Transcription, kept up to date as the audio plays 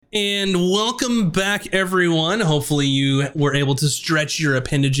And welcome back, everyone. Hopefully you were able to stretch your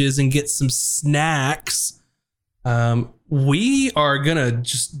appendages and get some snacks. We are gonna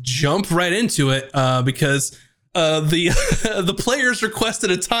just jump right into it because the players requested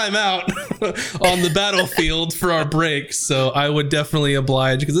a timeout on the battlefield for our break. So I would definitely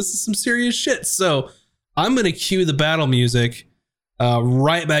oblige because this is some serious shit. So I'm gonna cue the battle music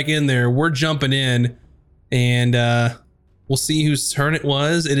right back in there. We're jumping in and we'll see whose turn it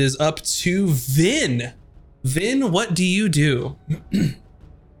was. It is up to Vin. Vin, what do you do?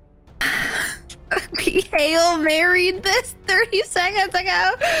 We Hail Married this 30 seconds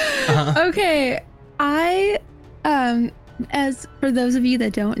ago. Okay, as for those of you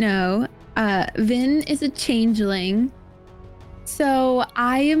that don't know, Vin is a changeling. So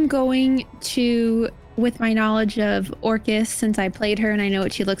I am going to, with my knowledge of Orcus, since I played her and I know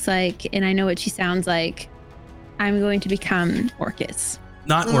what she looks like and I know what she sounds like, I'm going to become Orcus.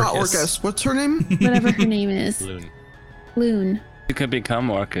 Not Orcus. What's her name? Whatever her name is. Loon. Loon. You could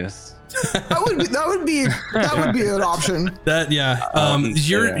become Orcus. that would be an option. That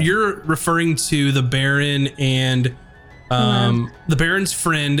you're referring to the Baron and the Baron's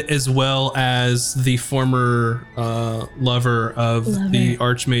friend as well as the former lover of the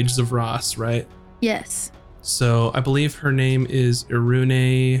Archmages of Ross, right? Yes. So I believe her name is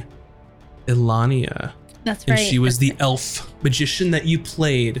Irune Ilania. That's right. And she was the elf magician that you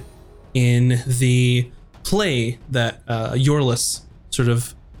played in the play that Yorlis sort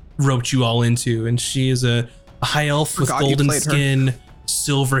of roped you all into. And she is a high elf with golden skin,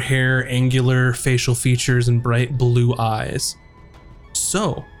 silver hair, angular facial features, and bright blue eyes.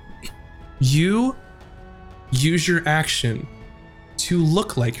 So you use your action to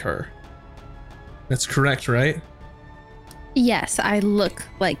look like her. That's correct, right? Yes, I look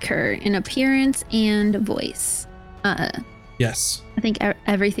like her in appearance and voice. Yes. I think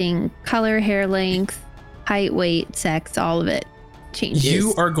everything, color, hair length, height, weight, sex, all of it changes.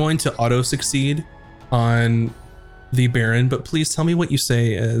 You are going to auto succeed on the Baron, but please tell me what you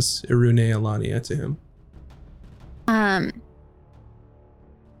say as Irune Ilania to him.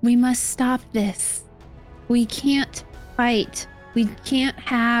 We must stop this. We can't fight. We can't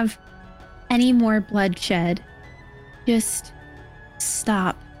have any more bloodshed. Just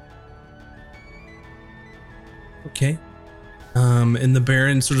stop. Okay. And the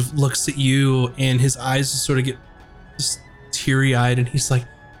Baron sort of looks at you and his eyes just sort of get just teary-eyed and he's like,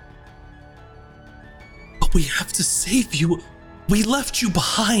 but we have to save you. We left you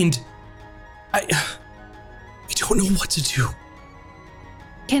behind. I don't know what to do.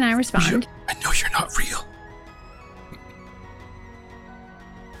 Can I respond? I know you're not real.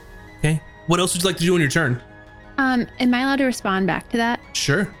 Okay. What else would you like to do on your turn? Am I allowed to respond back to that?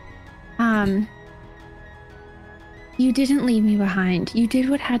 Sure. You didn't leave me behind. You did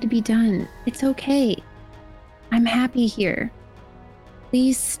what had to be done. It's okay. I'm happy here.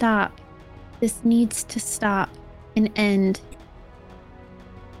 Please stop. This needs to stop and end.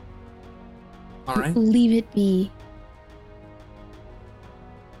 All right. Leave it be.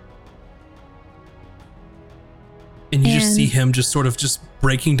 And you just see him just sort of just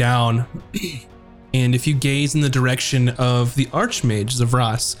breaking down. And if you gaze in the direction of the Archmages of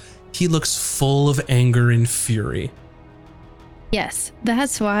Ross, he looks full of anger and fury. Yes,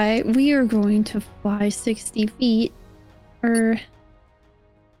 that's why we are going to fly 60 feet. Or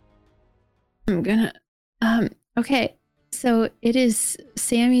I'm gonna okay. So it is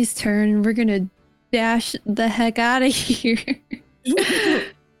Sammy's turn. We're gonna dash the heck out of here.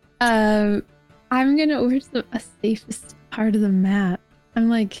 I'm gonna, where's the safest part of the map? I'm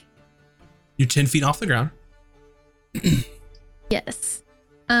like, you're 10 feet off the ground. yes.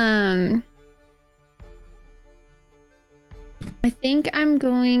 I think I'm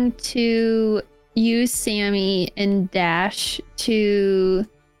going to use Sammy and dash to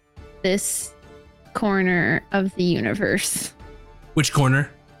this corner of the universe. Which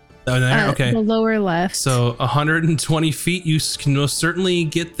corner? Oh, there? Okay. The lower left. So 120 feet, you can most certainly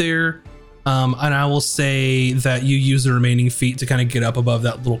get there. And I will say that you use the remaining feet to kind of get up above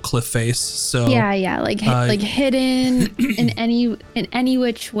that little cliff face. So yeah, like hidden in any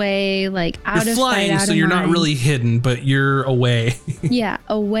which way, like out you're of flying, sight, out so of you're mind. not really hidden, but you're away. Yeah,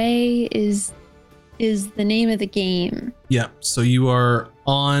 away is the name of the game. Yeah, so you are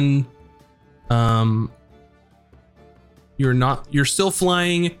on. You're still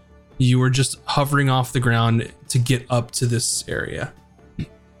flying. You are just hovering off the ground to get up to this area.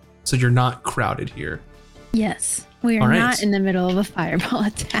 So you're not crowded here. Yes, we are not in the middle of a fireball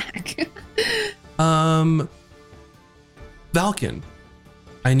attack. Valken,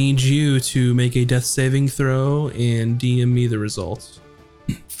 I need you to make a death saving throw and DM me the results.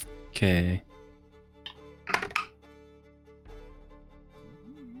 Okay.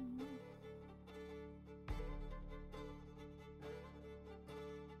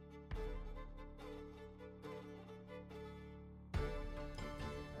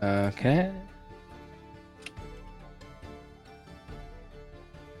 Okay.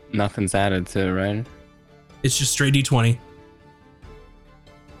 Nothing's added to it, right? It's just straight D20.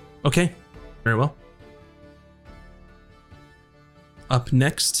 Okay, very well. Up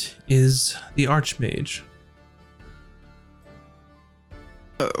next is the Archmage.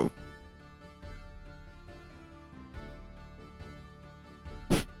 Oh.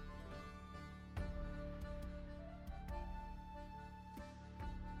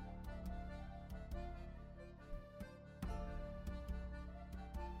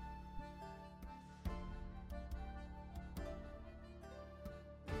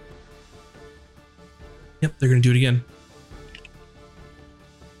 Yep, they're gonna do it again.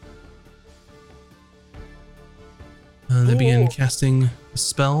 They begin casting a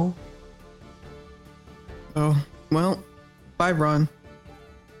spell. Oh, well, bye, Ron.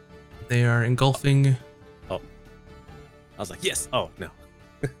 They are engulfing. I was like, yes. Oh, no.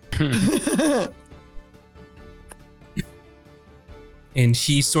 And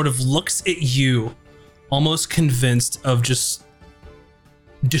he sort of looks at you, almost convinced of just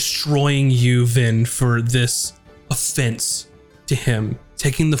destroying you, Vin, for this offense to him,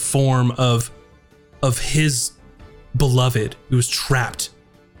 taking the form of his beloved who was trapped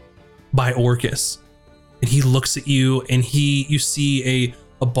by Orcus. And he looks at you, and you see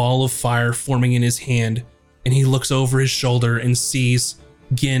a ball of fire forming in his hand, and he looks over his shoulder and sees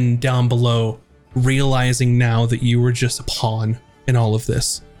Gin down below, realizing now that you were just a pawn in all of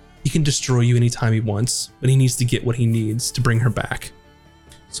this. He can destroy you anytime he wants, but he needs to get what he needs to bring her back.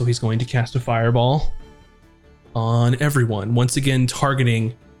 So he's going to cast a fireball on everyone, once again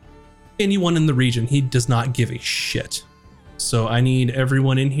targeting anyone in the region. He does not give a shit. So I need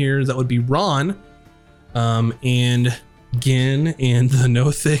everyone in here. That would be Ron, and Gin, and the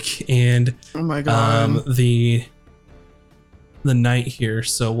Nothic, and Oh my god. the knight here.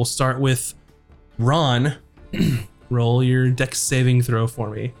 So we'll start with Ron. Roll your dex saving throw for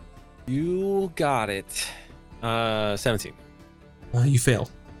me. You got it. 17. You fail.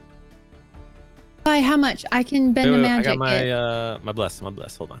 By how much? I can bend a I magic. got my bless.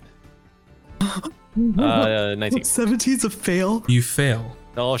 Hold on. 19. 17's a fail. You fail.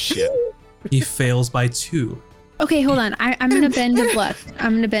 Oh shit. He fails by 2. Okay, hold on. I'm gonna bend of luck.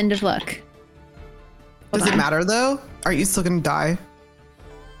 Hold Does it on. matter though? Are you still gonna die?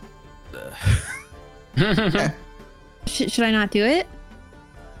 Okay. Should I not do it?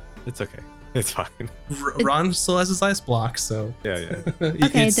 It's okay. It's fine. Ron still has his ice block, so Yeah.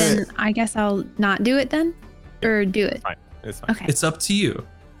 Okay, it's, then I guess I'll not do it then, or do it. Fine. It's fine. Okay. it's up to you.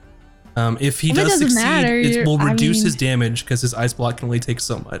 If he If it does doesn't succeed, matter, it will I reduce mean- his damage because his ice block can only take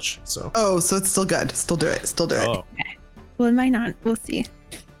so much. So Oh, so it's still good. Still do it. Still do it. Oh. Well, it might not. We'll see.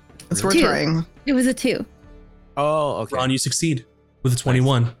 It's worth 2. trying. It was a 2. Oh, okay. Ron, you succeed with a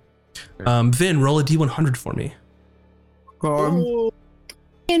 21. Vin, roll a d100 for me.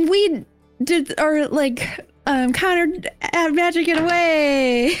 And we did our counter magic it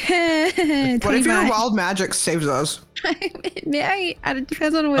away. What if your 25. wild magic saves us? It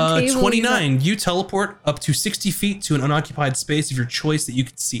depends on what table. 29. You teleport up to 60 feet to an unoccupied space of your choice that you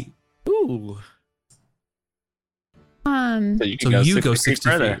can see. Ooh. So you So can you go 60 feet 60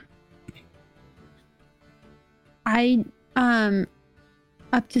 further. feet. I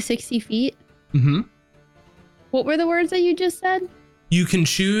up to 60 feet. Mm-hmm. What were the words that you just said? You can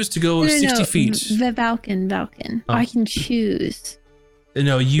choose to go 60 feet. The Valken. Oh. I can choose.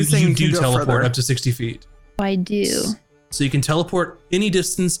 No, you He's saying you do can go teleport further. up to 60 feet. I do. So you can teleport any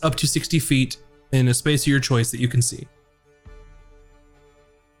distance up to 60 feet in a space of your choice that you can see.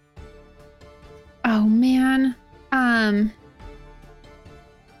 Oh man.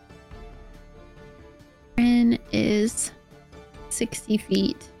 Ren is 60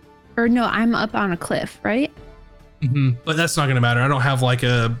 feet. Or no, I'm up on a cliff, right? Mm-hmm. But that's not going to matter. I don't have like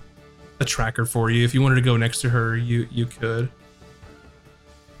a tracker for you. If you wanted to go next to her, you could.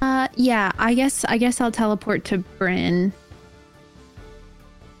 Yeah, I guess I'll teleport to Bryn.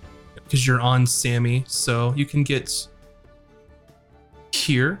 Because you're on Sammy, so you can get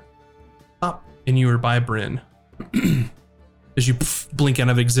here up, and you are by Bryn. As you blink out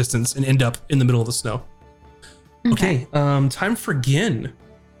of existence and end up in the middle of the snow. Okay, time for Gin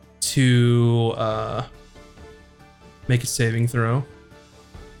to make a saving throw.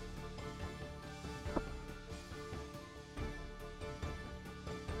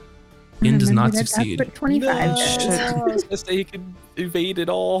 Gin does not Remember that succeed. That's what 25 does. I was gonna say he could evade it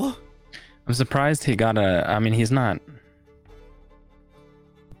all. I'm surprised he got a. I mean, he's not. It's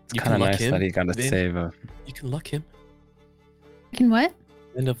You kind can of luck nice him, that he got a Vin. save. You can luck him. Can what?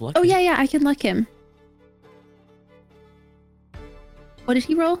 End of luck. Oh yeah, I can luck him. What did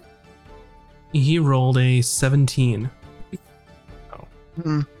he roll? He rolled a 17.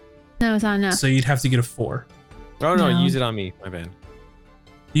 Hmm. No, it's not enough. So you'd have to get a 4. Oh no, No. use it on me. My bad.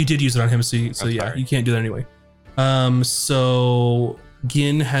 You did use it on him, so I'm yeah, sorry. you can't do that anyway. So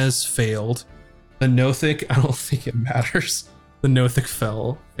Gin has failed. The Nothic, I don't think it matters. The Nothic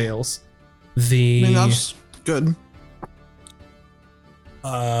fails. I mean, that's good.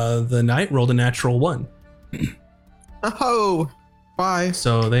 The Knight rolled a natural 1. Oh, bye.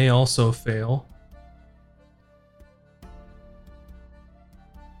 So they also fail.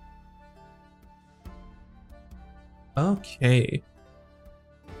 Okay.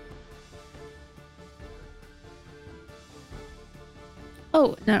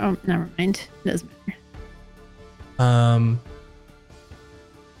 Oh no, never mind. It doesn't matter.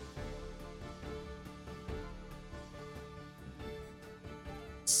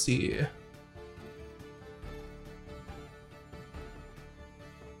 Let's see.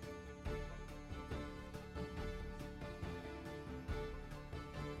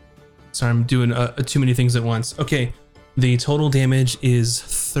 Sorry, I'm doing too many things at once. Okay, the total damage is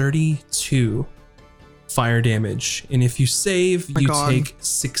 32 fire damage, and if you save, My you God. take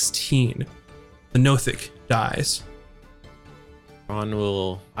 16. The Nothic dies. Ron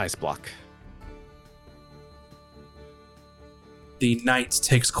will ice block. The Knight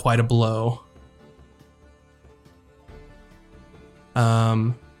takes quite a blow.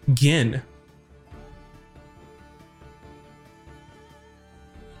 Gin.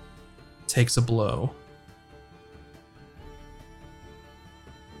 Takes a blow.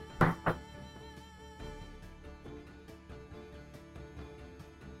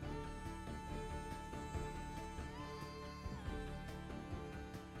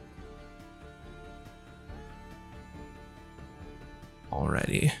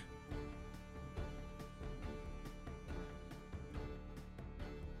 Alrighty.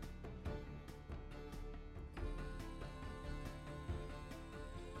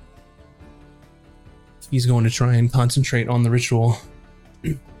 He's going to try and concentrate on the ritual.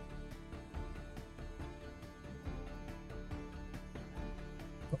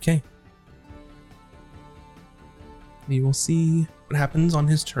 Okay. We will see what happens on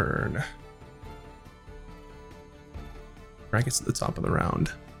his turn. I guess at the top of the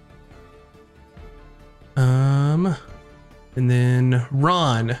round. And then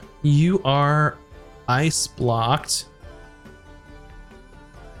Ron, you are ice blocked.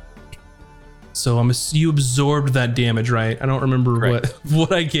 So you absorbed that damage, right? I don't remember Correct.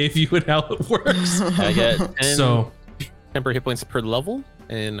 what I gave you and how it works. I get 10 So temporary hit points per level,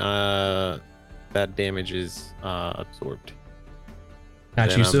 and that damage is absorbed. got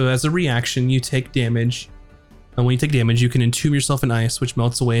Then you. I'm- So as a reaction, you take damage. And when you take damage, you can entomb yourself in ice, which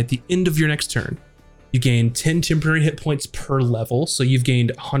melts away at the end of your next turn. You gain 10 temporary hit points per level, so you've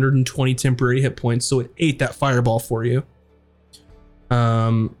gained 120 temporary hit points, so it ate that fireball for you.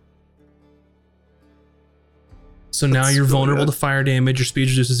 So now That's you're really vulnerable good. to fire damage, your speed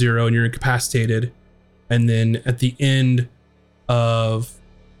reduces to 0, and you're incapacitated. And then at the end of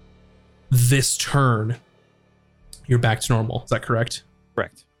this turn, you're back to normal. Is that correct?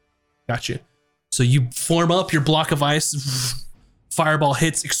 Correct. Gotcha. So you form up your block of ice, fireball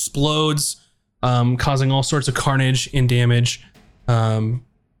hits, explodes, causing all sorts of carnage and damage. And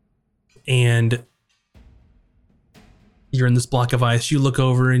you're in this block of ice. You look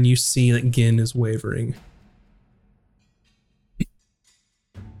over and you see that Gin is wavering.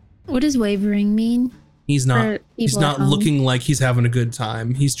 What does wavering mean? He's for not. He's people at not home? looking like he's having a good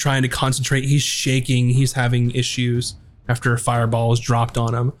time. He's trying to concentrate. He's shaking. He's having issues after a fireball was dropped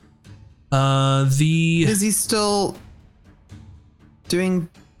on him. Is he still doing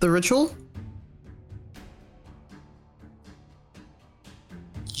the ritual?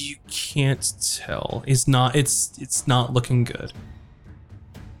 You can't tell. It's not looking good.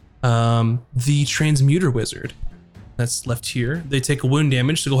 The transmuter wizard that's left here, they take a wound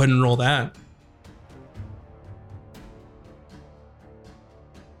damage, so go ahead and roll that.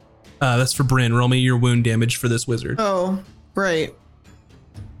 That's for Bryn. Roll me your wound damage for this wizard. Oh, great.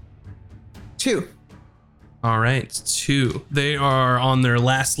 2. All right, 2. They are on their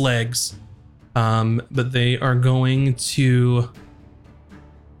last legs, but they are going to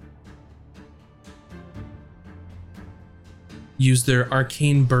use their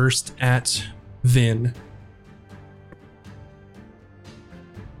arcane burst at Vin.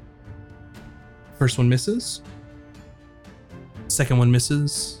 First one misses. Second one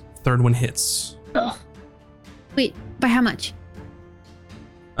misses. Third one hits. Ugh. Wait, by how much?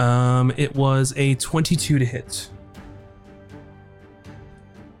 It was a 22 to hit.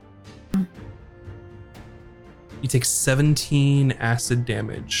 You take 17 acid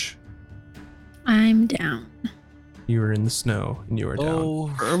damage. I'm down. You are in the snow and you are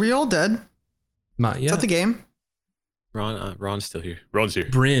down. Are we all dead? Not Is yet. that the game? Ron's still here. Ron's here.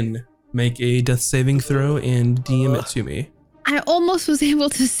 Bryn, make a death saving throw and DM it to me. I almost was able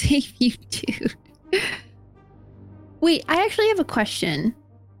to save you, dude. Wait, I actually have a question.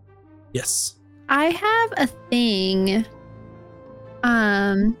 Yes. I have a thing.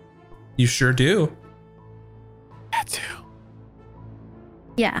 You sure do. Tattoo.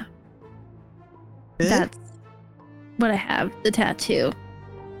 Yeah, Eh? that's what I have, the tattoo.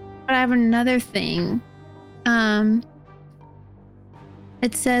 But I have another thing.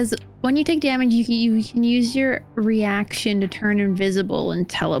 It says when you take damage, you can use your reaction to turn invisible and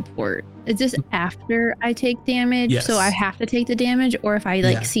teleport. Is this after I take damage? Yes. So I have to take the damage, or if I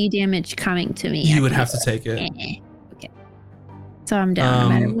Yeah. see damage coming to me, You I would can have go to take it. Okay. So I'm down no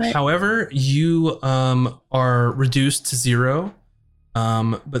matter what. However, you are reduced to 0,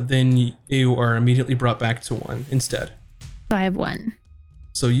 but then you are immediately brought back to 1 instead. So I have 1.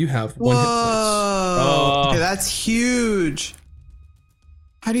 So you have 1 hit point. Whoa. Okay, that's huge.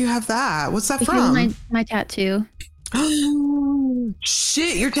 How do you have that? What's that Because from? my tattoo.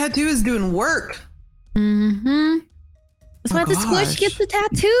 Shit, your tattoo is doing work. Mm-hmm. That's why the squish gosh. gets the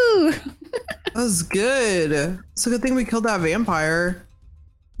tattoo. That was good. It's a good thing we killed that vampire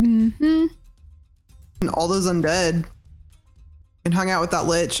Mm-hmm. and all those undead and hung out with that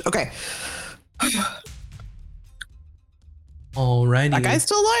lich. Okay. Alrighty. That guy's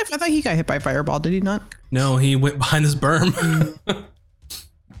still alive? I thought he got hit by a fireball, did he not? No, he went behind this berm.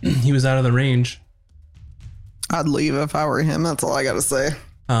 He was out of the range. I'd leave if I were him. That's all I gotta say.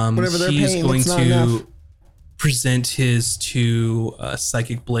 Whatever they're He's paying, going it's not to enough. present his 2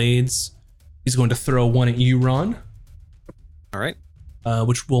 psychic blades. He's going to throw one at you, Ron, All right.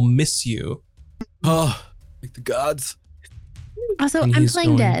 which will miss you. Oh, like the gods. Also, And I'm he's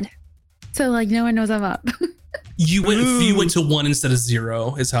playing going- dead. So like no one knows I'm up. You went to 1 instead of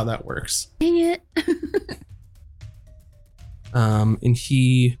 0 is how that works. Dang it. And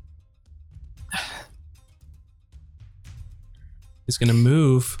he is going to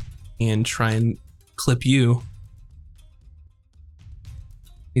move and try and clip you.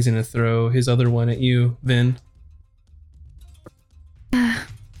 He's going to throw his other one at you, Vin.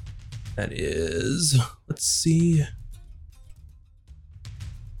 That is, let's see.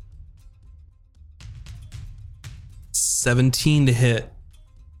 $17 to hit.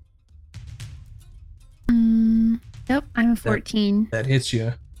 Nope, I'm a 14. That hits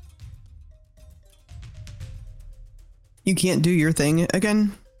you. You can't do your thing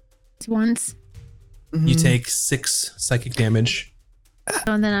again. It's once, You take 6 psychic damage.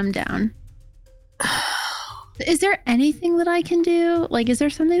 so then I'm down. Is there anything that I can do? Like, is there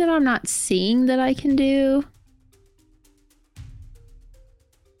something that I'm not seeing that I can do?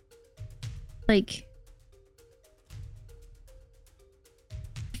 Like,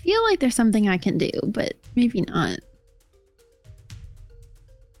 I feel like there's something I can do, but maybe not.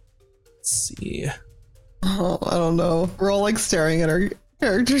 Let's see. Oh, I don't know. We're all like staring at our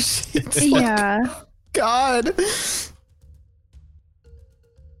character sheets. Like, Yeah. God. I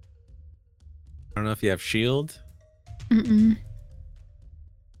don't know if you have shield. Mm-mm.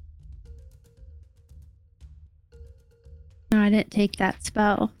 No, I didn't take that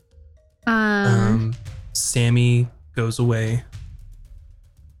spell. Sammy goes away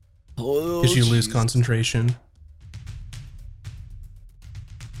Oh, because you lose jeez. concentration.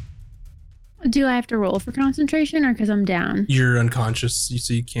 Do I have to roll for concentration or because I'm down? You're unconscious,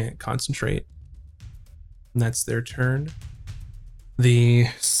 so you can't concentrate. And that's their turn. The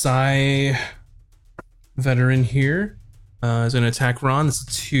Psy veteran here is going to attack Ron. It's a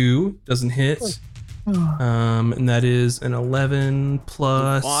 2, doesn't hit. And that is an 11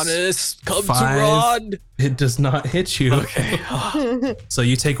 plus. Honest, come 5. to Rod. It does not hit you. Okay. So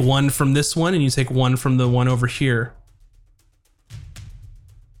you take 1 from this one, and you take 1 from the one over here.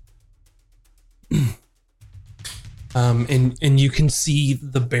 And you can see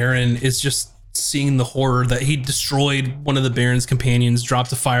the Baron is just seeing the horror that he destroyed one of the Baron's companions,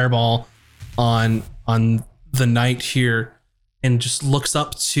 dropped a fireball on the knight here, and just looks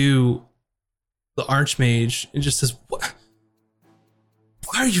up to the Archmage and just says, "What?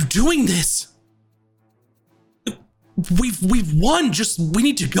 Why are you doing this? We've won. Just we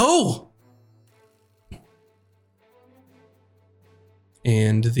need to go."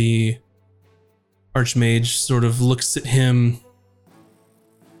 And the Archmage sort of looks at him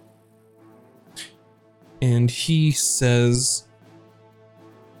And he says,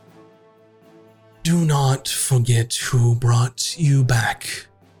 "Do not forget who brought you back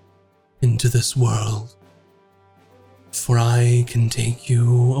into this world, for I can take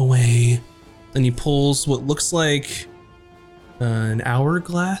you away." Then he pulls what looks like an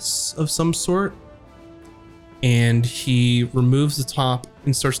hourglass of some sort, and he removes the top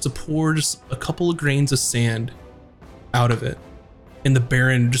and starts to pour just a couple of grains of sand out of it. And the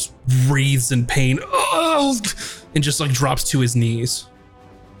Baron just breathes in pain and just like drops to his knees.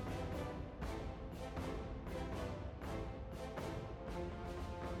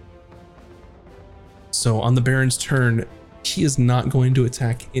 So on the Baron's turn, he is not going to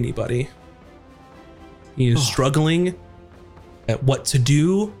attack anybody. He is struggling at what to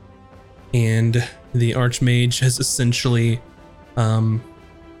do, and the Archmage has essentially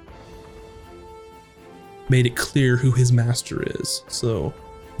made it clear who his master is. So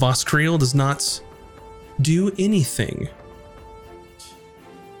Voskriel does not do anything.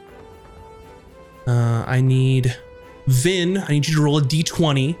 I need Vin, I need you to roll a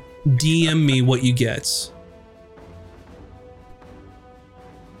d20. DM me what you get.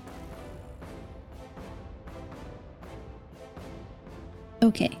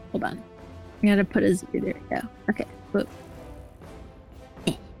 Okay, hold on. I gotta put his. There we go. Okay. Whoop.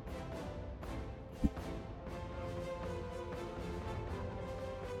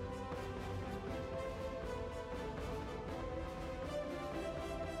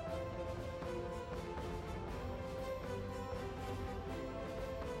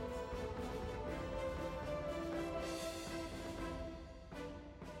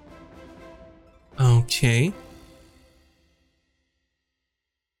 Okay.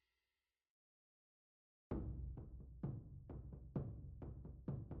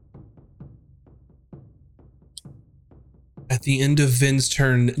 At the end of Vin's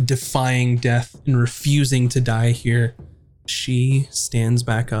turn, defying death and refusing to die here, she stands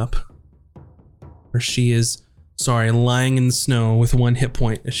back up. Or she is, lying in the snow with 1 hit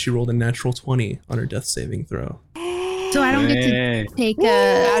point as she rolled a natural 20 on her death saving throw. So I don't get to take a.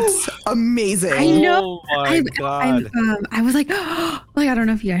 That's amazing. I know. Oh my god. I was like, like I don't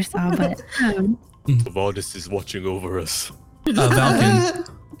know if you guys saw, but Valdis is watching over us. Valken,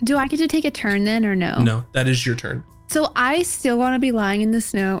 do I get to take a turn then or no? no, that is your turn. So I still want to be lying in the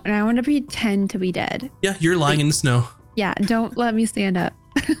snow, and I want to pretend to be dead. Yeah, you're lying in the snow. Yeah, don't let me stand up.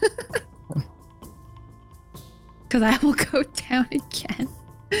 Because I will go down again.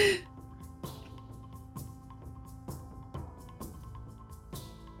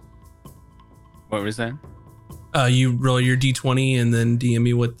 What was that? You roll your d20 and then DM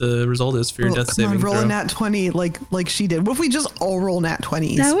me what the result is for your death saving roll throw. a nat 20 like she did. What if we just all roll nat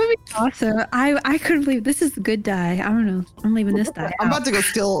 20s? That would be awesome. I couldn't believe this is a good die. I don't know. I'm leaving this die. I'm about to go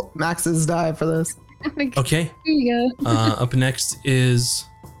steal Max's die for this. Okay. Here you go. Up next is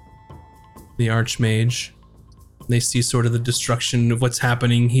the Archmage. They see sort of the destruction of what's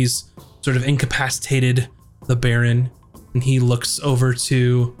happening. He's sort of incapacitated the Baron, and he looks over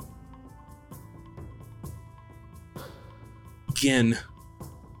to Gin.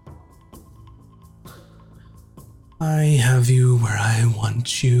 I have you where I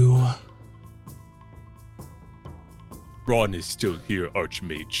want you. Ron is still here,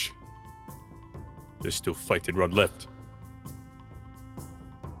 Archmage. There's still fighting Ron left.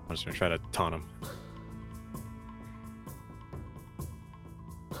 I'm just gonna try to taunt him.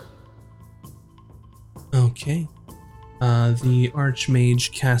 Okay. The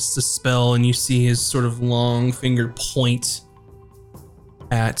Archmage casts a spell, and you see his sort of long finger point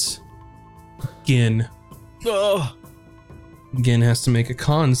at Gin. Oh. Gin has to make a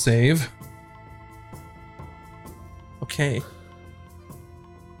con save. Okay.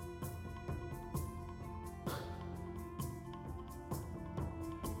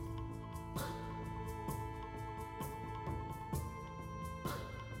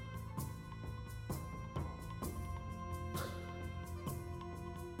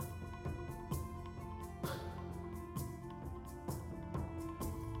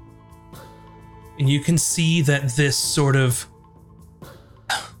 And you can see that this sort of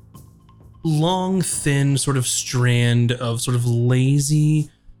long, thin sort of strand of sort of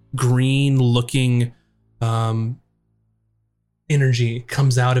lazy, green-looking energy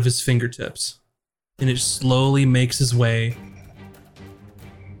comes out of his fingertips. And it slowly makes his way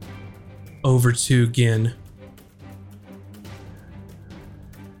over to Gin.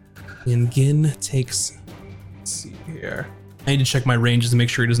 And Gin takes... Let's see here. I need to check my ranges to make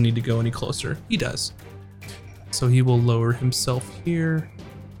sure he doesn't need to go any closer. He does. So he will lower himself here.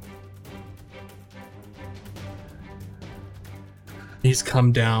 He's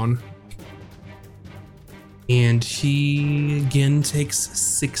come down. And he again takes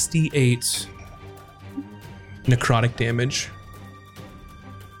 68 necrotic damage.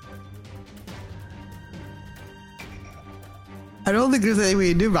 I don't think there's anything we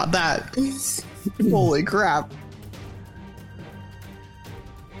can do about that. Holy crap.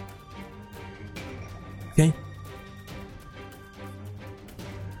 Okay.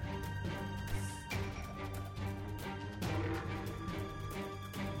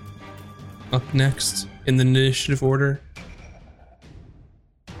 Up next in the initiative order,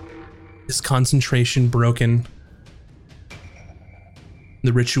 his concentration broken,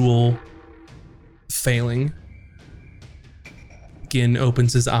 the ritual failing. Gin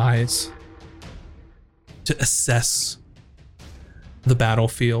opens his eyes to assess the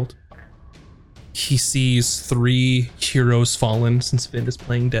battlefield. He sees 3 heroes fallen since Vind is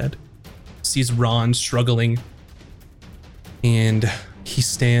playing dead. Sees Ron struggling, and he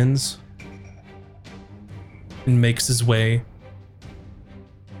stands and makes his way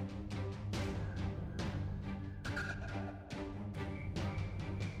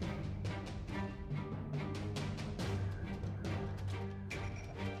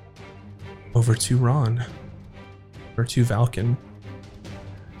over to Ron, or to Valken.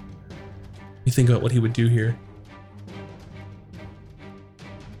 You think about what he would do here.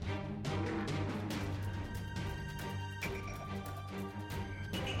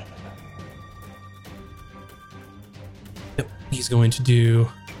 Yep, he's going to do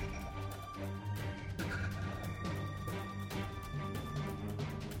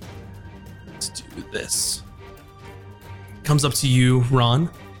this. Comes up to you, Ron,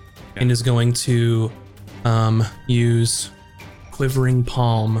 and is going to use Quivering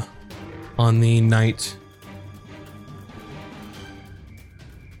Palm on the knight.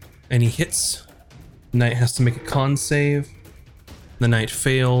 And he hits. The knight has to make a con save. The knight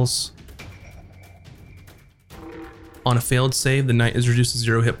fails. On a failed save, the knight is reduced to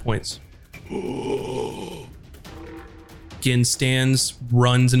 0 hit points. Gin stands,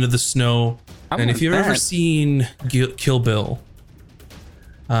 runs into the snow. And if you've ever seen Kill Bill,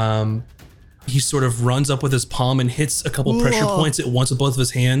 he sort of runs up with his palm and hits a couple pressure points at once with both of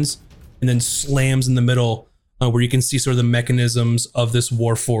his hands, and then slams in the middle where you can see sort of the mechanisms of this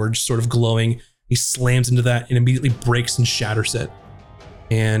Warforged sort of glowing. He slams into that and immediately breaks and shatters it.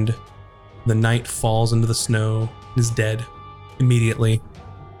 And the knight falls into the snow and is dead immediately.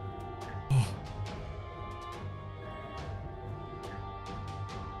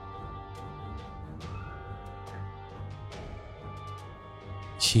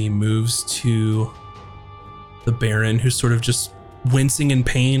 He moves to the Baron, who's sort of just wincing in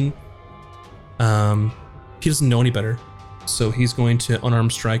pain. He doesn't know any better, so he's going to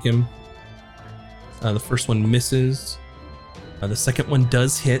unarmed strike him. The first one misses. The second one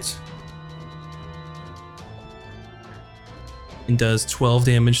does hit and does 12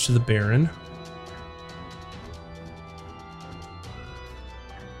 damage to the Baron,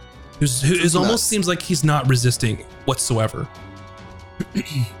 who almost seems like he's not resisting whatsoever.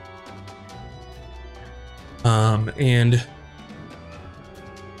 And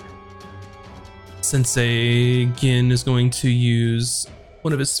Sensei Gin is going to use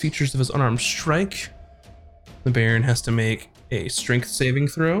one of his features of his unarmed strike. The Baron has to make a strength saving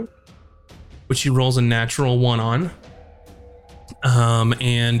throw, which he rolls a natural 1 on.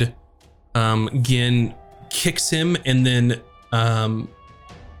 Gin kicks him and then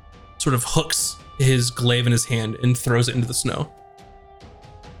sort of hooks his glaive in his hand and throws it into the snow.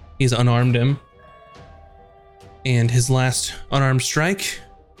 He's unarmed him. And his last unarmed strike,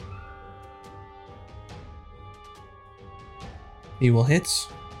 he will hit.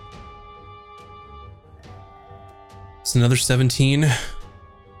 It's another 17.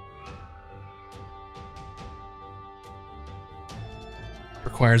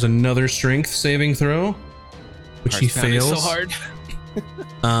 Requires another strength saving throw, which he fails. So hard.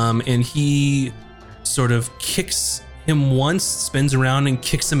 And he sort of kicks him once, spins around and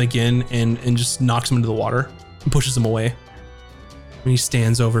kicks him again, and just knocks him into the water and pushes him away. And he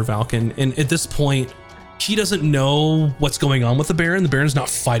stands over Valken. And at this point, he doesn't know what's going on with the Baron. The Baron's not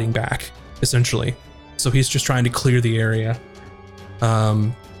fighting back, essentially. So he's just trying to clear the area.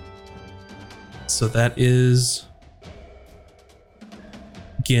 So that is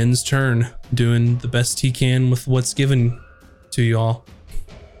Gin's turn, doing the best he can with what's given to y'all.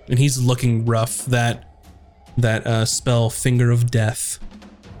 And he's looking rough. That spell, Finger of Death,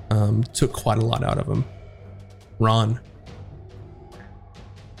 took quite a lot out of him. Ron.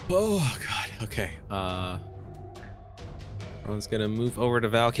 Oh god. Okay. Ron's gonna move over to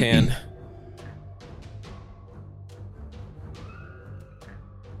Valken.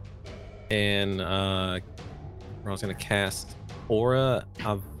 And I was gonna cast Aura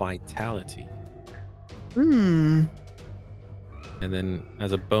of Vitality, Hmm. and then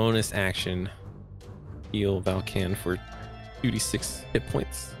as a bonus action, heal Valkan for 2d6 hit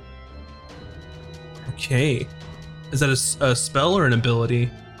points. Okay. Is that a spell or an ability?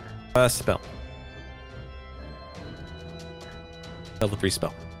 Spell. Level 3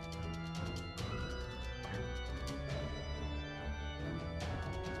 spell.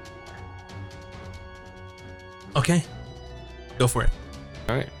 Okay. Go for it.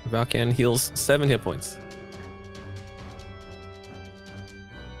 All right, Valkan heals 7 hit points.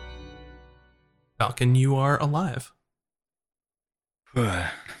 Falcon, you are alive. Is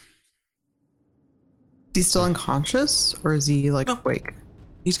he still unconscious or is he like No. awake?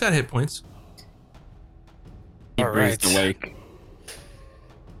 He's got hit points. He All breathed right. awake.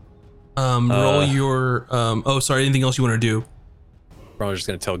 Roll your oh sorry, anything else you want to do? I was just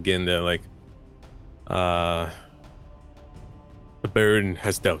gonna tell Gin that like, the Baron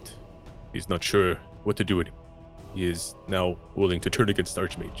has doubt. He's not sure what to do with him. He is now willing to turn against the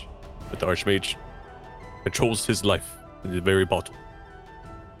Archmage, but the Archmage controls his life in the very bottom.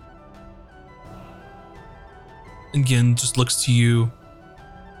 Again, just looks to you.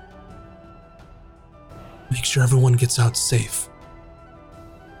 Make sure everyone gets out safe.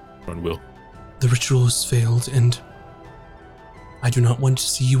 Ron will. The ritual has failed, and I do not want to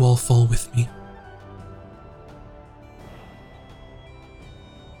see you all fall with me.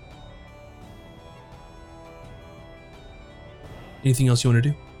 Anything else you want to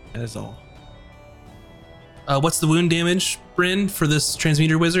do? That is all. What's the wound damage, Bryn, for this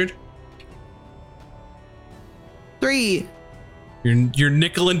transmuter wizard? 3. You're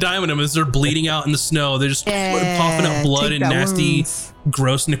nickel and diming them as they're bleeding out in the snow. They're just coughing up blood take and that nasty, wounds.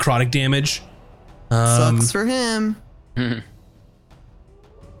 gross necrotic damage. Sucks for him.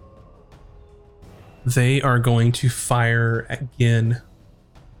 They are going to fire again.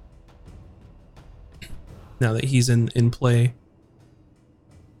 Now that he's in play.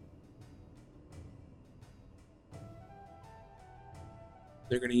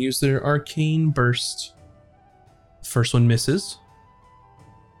 They're going to use their arcane burst. First one misses.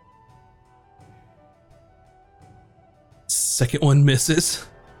 Second one misses.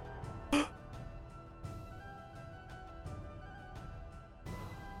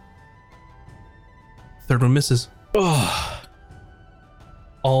 Third one misses.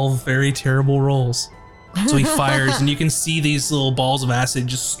 All very terrible rolls. So he fires, and you can see these little balls of acid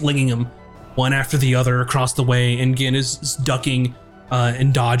just slinging him one after the other across the way, and Gin is ducking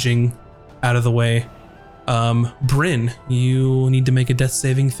and dodging out of the way. Bryn, you need to make a death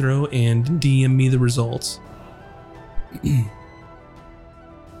saving throw and DM me the results.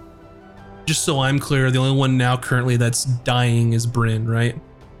 Just so I'm clear, the only one now currently that's dying is Bryn, right?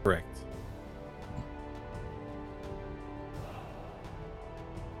 Correct.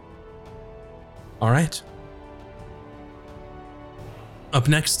 All right. Up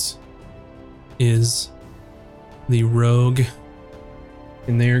next is the rogue,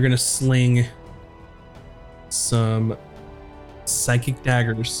 and they are going to sling some psychic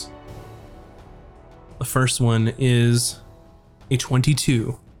daggers. The first one is a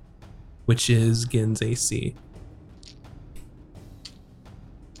 22, which is Gin's AC.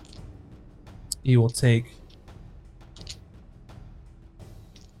 You will take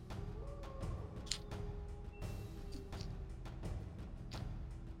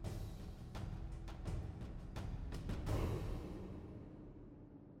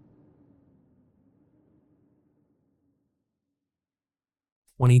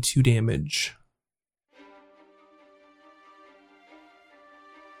 22 damage.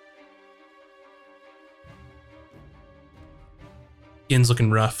 Gin's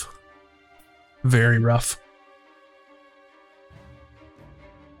looking rough. Very rough.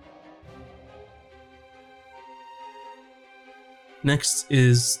 Next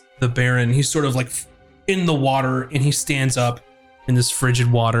is the Baron. He's sort of like in the water, and he stands up in this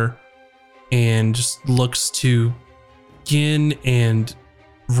frigid water and just looks to Gin and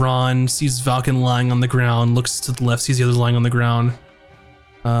Ron, sees Valken lying on the ground, looks to the left, sees the others lying on the ground.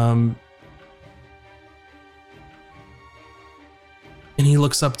 And he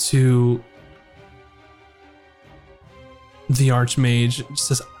looks up to the Archmage and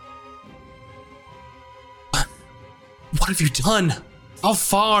says, "What have you done? How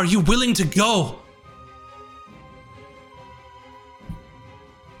far are you willing to go?"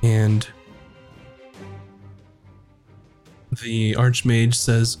 And the Archmage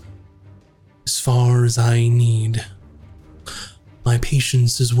says, "As far as I need. My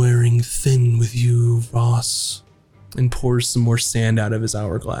patience is wearing thin with you, Ross," and pours some more sand out of his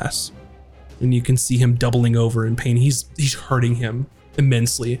hourglass. and you can see him doubling over in pain. He's hurting him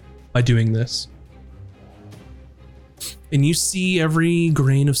immensely by doing this. And you see every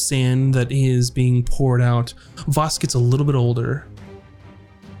grain of sand that is being poured out. Voss gets a little bit older.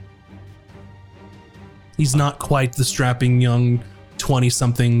 He's not quite the strapping young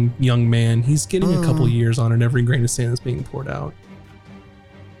 20-something young man. He's getting a couple years on it, every grain of sand that's being poured out.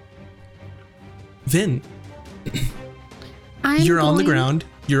 Vin, you're on the ground.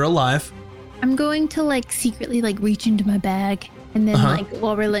 You're alive. I'm going to like secretly like reach into my bag and then like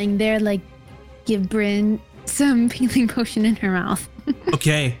while we're laying there, like give Bryn some healing potion in her mouth.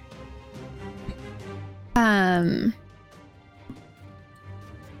 Okay.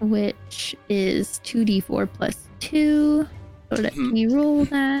 Which is 2d4 plus 2. So let me roll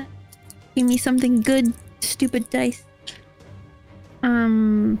that. Give me something good, stupid dice.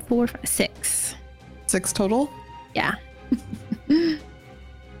 4, 5, 6. 6 total? Yeah.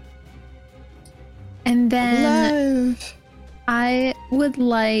 And then Love. I would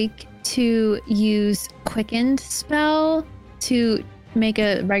like to use Quickened spell to make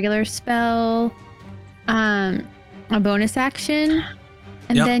a regular spell a bonus action,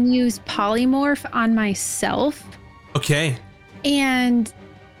 and then use Polymorph on myself. Okay. And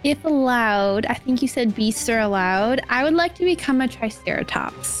if allowed, I think you said beasts are allowed, I would like to become a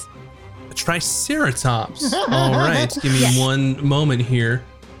Triceratops. A Triceratops. All right. Give me one moment here.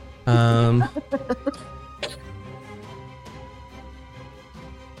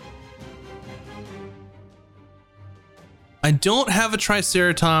 I don't have a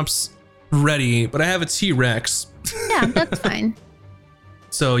Triceratops ready, but I have a T-Rex. Yeah, that's fine.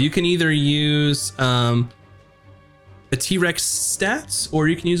 So you can either use the T-Rex stats, or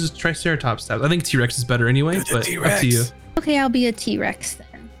you can use a Triceratops stats. I think T-Rex is better anyway, but up to you. Okay, I'll be a T-Rex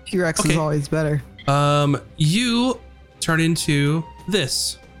then. T-Rex is always better. You turn into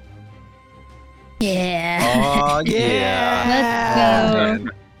this. Yeah. Oh yeah. Let's go.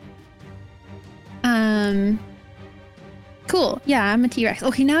 Cool. Yeah, I'm a T-Rex.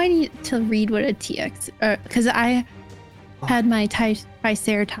 Okay, now I need to read what a T-Rex, because I had my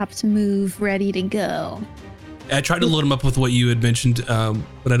Triceratops move ready to go. I tried to load him up with what you had mentioned,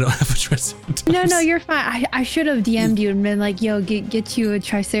 but I don't have a Triceratops. No, you're fine. I should have DM'd you and been like, yo, get you a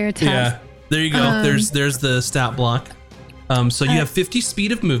Triceratops. Yeah, there you go. There's the stat block. So you have 50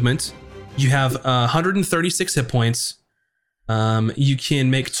 speed of movement. You have 136 hit points. You can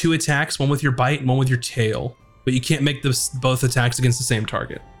make 2 attacks, one with your bite and one with your tail, but you can't make both attacks against the same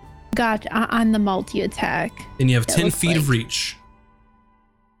target. Gotcha. On the multi-attack. And you have 10 feet of reach.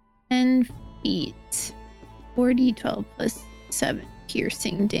 10 feet. 4d12 plus 7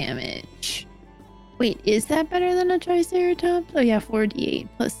 piercing damage. Wait, is that better than a Triceratops? Oh yeah, 4d8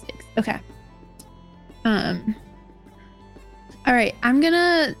 plus 6. Okay. All right, I'm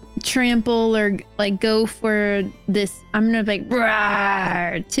gonna trample or like go for this. I'm gonna like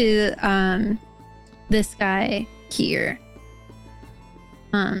roar to this guy here.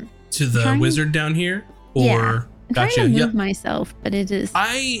 To the wizard down here, or yeah, I'm gotcha. trying to move myself, but it is.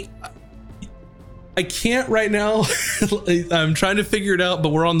 I can't right now. I'm trying to figure it out, but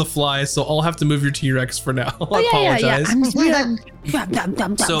we're on the fly, so I'll have to move your T-Rex for now. I apologize. I'm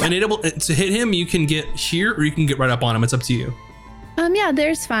just So enable to hit him, you can get here or you can get right up on him. It's up to you. Yeah,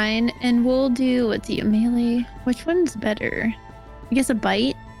 there's fine. And we'll do, what's the melee? Which one's better? I guess a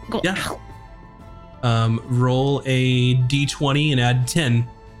bite? Go. Yeah. Roll a d20 and add 10.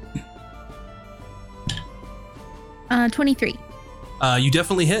 23. You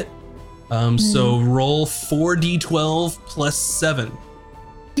definitely hit. So roll 4d12 plus 7.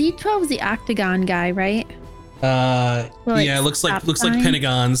 D12 is the octagon guy, right? Like yeah, it looks like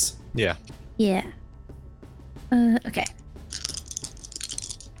pentagons. Yeah. Yeah. Okay.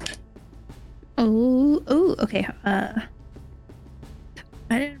 Oh, okay. I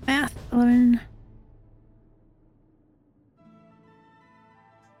did math. 11.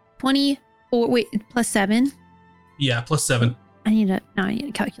 24. Wait, plus 7. Yeah, plus 7. I need a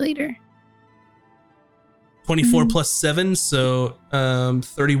calculator. 24 plus 7, so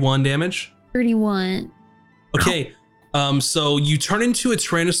 31 damage. 31. Okay. So you turn into a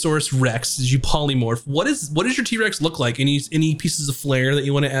Tyrannosaurus Rex as you polymorph. What does your T-Rex look like? Any pieces of flair that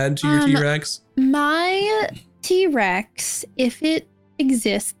you want to add to your T-Rex? My T-Rex, if it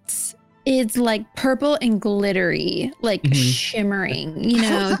exists, is like purple and glittery, like shimmering,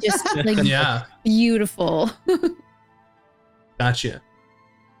 just like beautiful. Gotcha.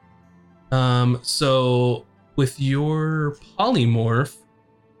 So with your polymorph,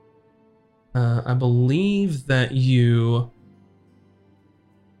 I believe that you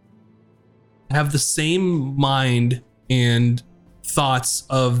have the same mind and thoughts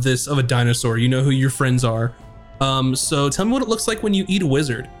of a dinosaur. You know who your friends are. So tell me what it looks like when you eat a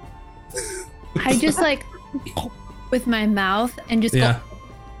wizard. I just like with my mouth and just go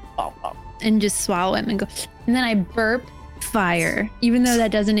and just swallow him and go, and then I burp fire, even though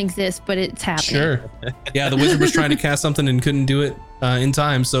that doesn't exist, but it's happening. Sure. Yeah, the wizard was trying to cast something and couldn't do it in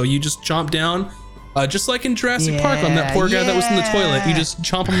time, so you just chomp down, just like in Jurassic Park on that poor guy that was in the toilet. You just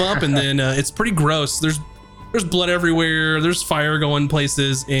chomp him up, and then it's pretty gross. There's blood everywhere. There's fire going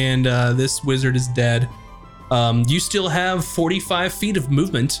places, and this wizard is dead. You still have 45 feet of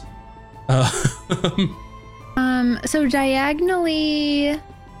movement. So diagonally,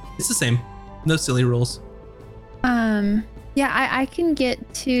 it's the same. No silly rules. Yeah, I can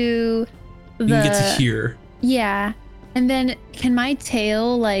get to the. You can get to here. Yeah, and then can my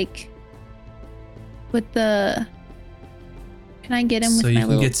tail like with the? Can I get him with so you my can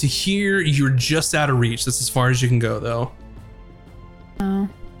little? get to here. You're just out of reach. That's as far as you can go, though. Oh.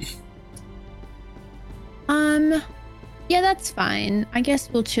 Yeah, that's fine. I guess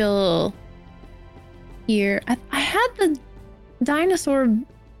we'll chill here. I had the dinosaur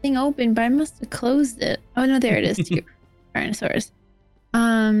thing open, but I must have closed it. Oh no, there it is. Two dinosaurs.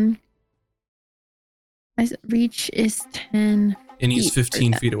 My reach is 10. And he's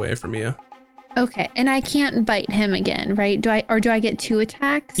 15 feet away from you. Okay, and I can't bite him again, right? Do I get 2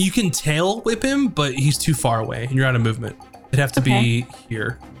 attacks? You can tail whip him, but he's too far away, and you're out of movement. It'd have to be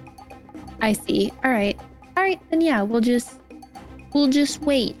here. I see. All right, then yeah, we'll just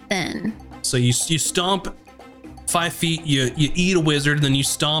wait then. So you stomp 5 feet, you eat a wizard, then you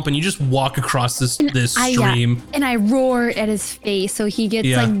stomp, and you just walk across this stream. And I roar at his face, so he gets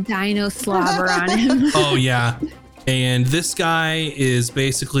like dino slobber on him. Oh yeah, and this guy is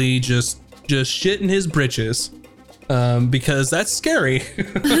basically just shitting his britches, because that's scary.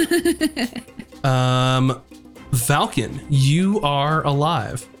 Falcon, you are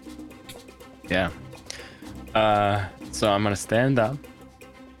alive. Yeah. So I'm gonna stand up.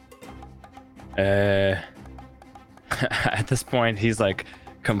 At this point, he's like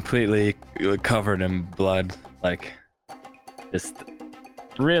completely covered in blood, like just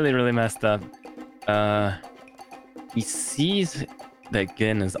really, really messed up. He sees that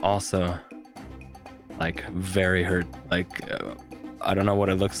Gin is also like very hurt. Like I don't know what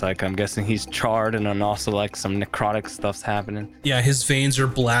it looks like. I'm guessing he's charred, and then also like some necrotic stuff's happening. Yeah, his veins are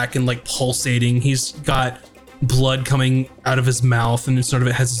black and like pulsating. He's got blood coming out of his mouth, and sort of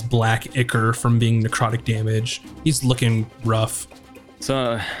it has this black ichor from being necrotic damage. He's looking rough.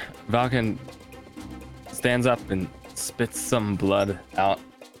 So Valken stands up and spits some blood out,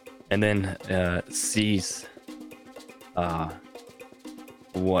 and then sees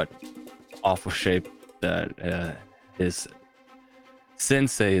what awful shape that his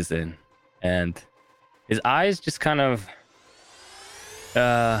sensei is in, and his eyes just kind of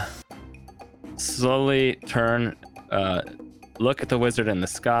slowly turn, look at the wizard in the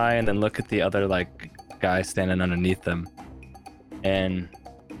sky, and then look at the other like guy standing underneath them, and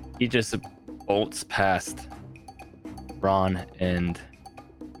he just bolts past Ron and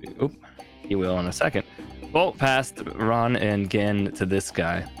he will in a second bolt past Ron and Gin to this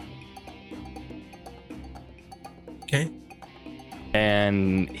guy. Okay.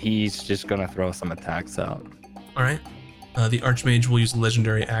 And he's just gonna throw some attacks out. All right. The Archmage will use a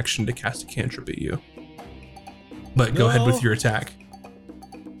legendary action to cast a cantrip at you. But go ahead with your attack.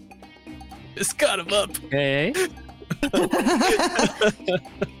 Just got him up. Okay.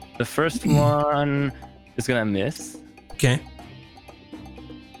 The first one is gonna miss. Okay.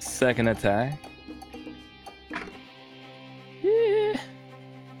 Second attack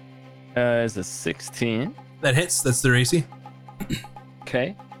is a 16. That hits. That's their AC.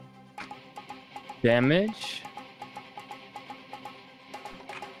 Okay. Damage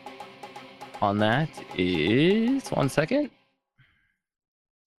on that is 1 second.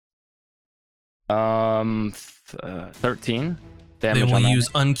 13 damage. They will on that. use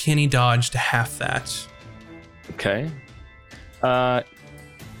Uncanny Dodge to half that. Okay.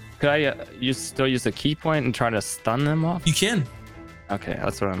 Could I still use a key point and try to stun them off? You can. Okay,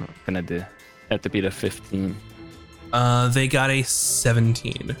 that's what I'm gonna do. I have to beat a 15. They got a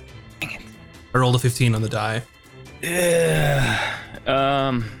 17. Dang it. I rolled a 15 on the die. Yeah.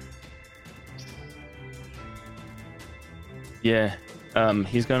 Yeah.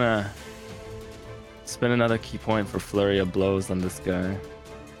 He's gonna spend another key point for flurry of blows on this guy.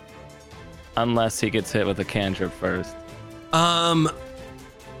 Unless he gets hit with a cantrip first.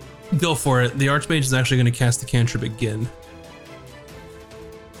 Go for it. The Archmage is actually going to cast the cantrip again.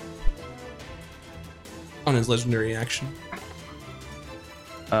 On his legendary action.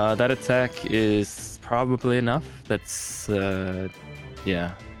 That attack is probably enough. That's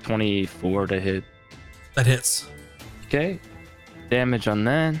yeah, 24 to hit. That hits. Okay. Damage on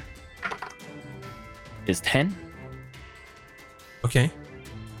that is 10. Okay.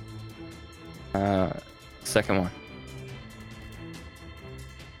 Second one.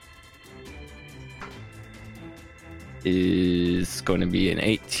 Is going to be an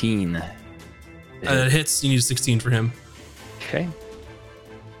 18. That hits. You need a 16 for him. Okay.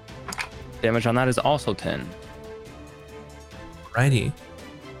 Damage on that is also 10. Righty.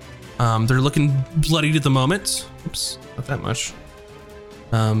 They're looking bloodied at the moment. Oops, not that much.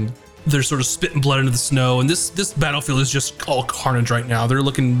 They're sort of spitting blood into the snow, and this battlefield is just all carnage right now. They're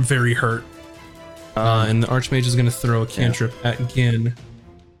looking very hurt. And the Archmage is going to throw a cantrip at Gin.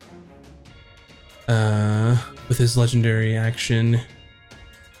 With his legendary action.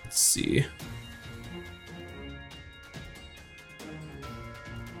 Let's see.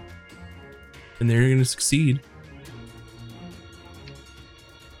 And they're going to succeed.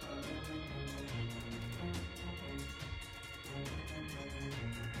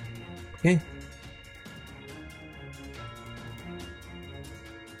 Okay.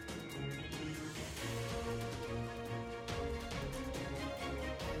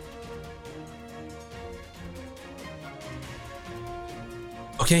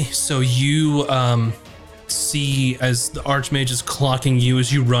 Okay, so you see as the Archmage is clocking you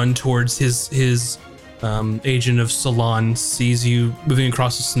as you run towards his agent of Salon, sees you moving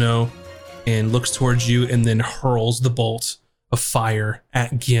across the snow and looks towards you and then hurls the bolt of fire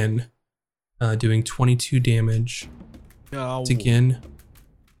at Gin, doing 22 damage to Gin.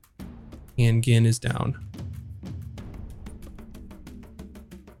 And Gin is down.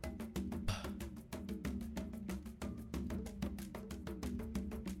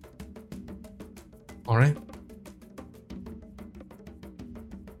 All right.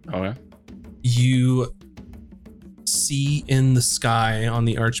 Okay. You see in the sky on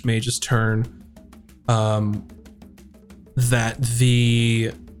the Archmage's turn that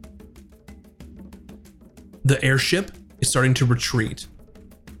the airship is starting to retreat,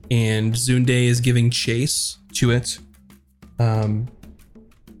 and Zunde is giving chase to it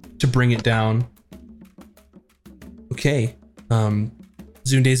to bring it down. Okay.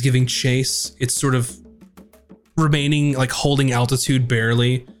 Zunde is giving chase. It's sort of remaining like holding altitude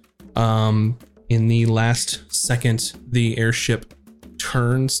barely. In the last second, the airship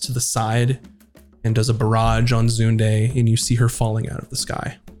turns to the side and does a barrage on Zunde, and you see her falling out of the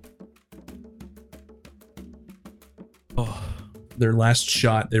sky. Oh, their last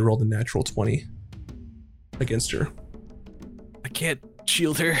shot, they rolled a natural 20 against her. I can't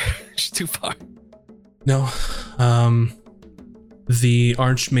shield her. She's too far. No. The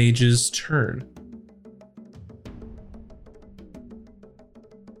Archmage's turn.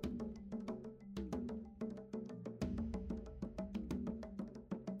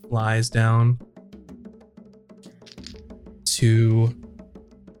 Flies down to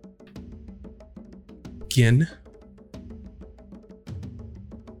Gin.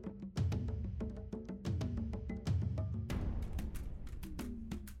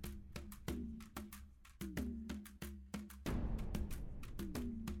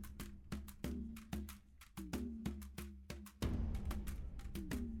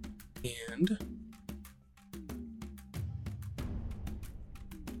 And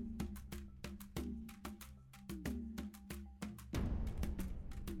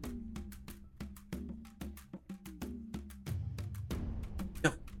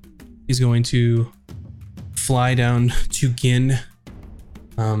he's going to fly down to Gin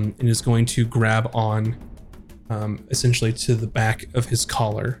and is going to grab on essentially to the back of his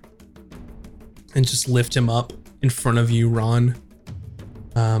collar and just lift him up in front of you, Ron.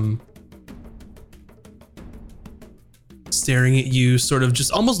 Staring at you, sort of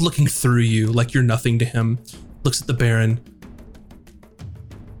just almost looking through you like you're nothing to him. Looks at the Baron.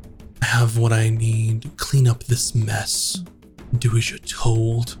 I have what I need. Clean up this mess. Do as you're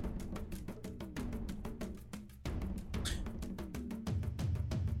told.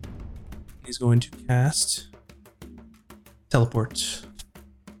 He's going to cast teleport.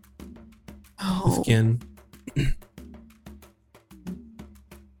 Oh. Again.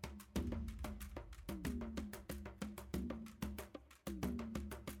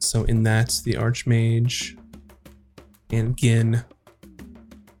 So in that, the Archmage and Gin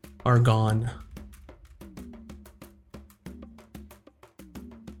are gone.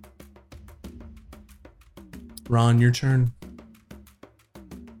 Ron, your turn.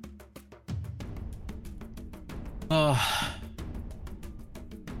 Oh.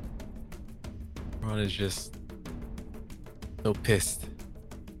 Ron is just so pissed.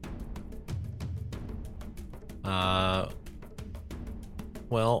 Well,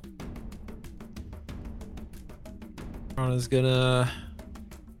 Rana's gonna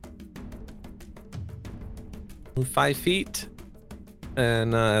move 5 feet,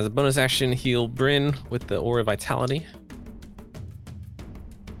 and as a bonus action, heal Bryn with the Aura of Vitality.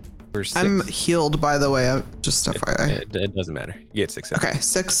 For 6. I'm healed, by the way. Just FYI. It doesn't matter. You get 6. Okay,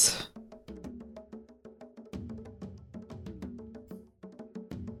 6.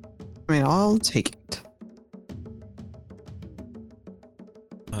 I mean, I'll take it.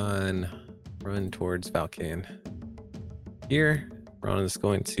 And run towards Valkan. Here, Ron is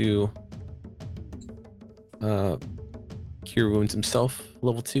going to cure wounds himself,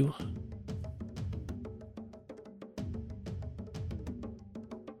 level 2.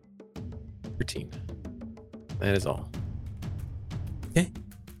 Routine. That is all. Okay.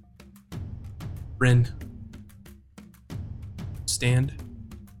 Bryn. Stand.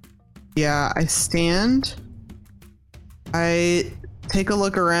 Yeah, I stand. I take a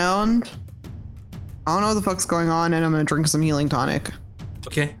look around. I don't know what the fuck's going on, and I'm gonna drink some healing tonic.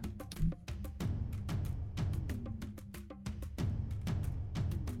 Okay.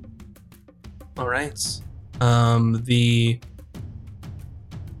 All right. The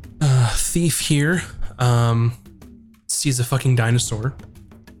thief here sees a fucking dinosaur.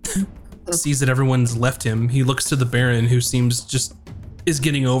 Sees that everyone's left him. He looks to the Baron, who seems just is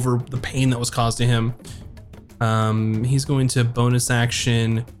getting over the pain that was caused to him. He's going to bonus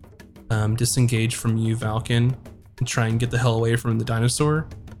action disengage from you, Valken, and try and get the hell away from the dinosaur.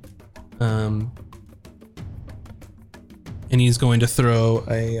 And he's going to throw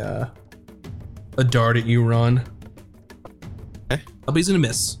a dart at you, Ron. Okay. But he's gonna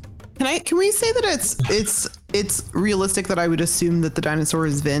miss. Can we say that it's realistic that I would assume that the dinosaur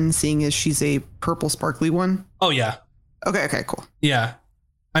is Vin, seeing as she's a purple sparkly one? Oh yeah. Okay, cool. Yeah.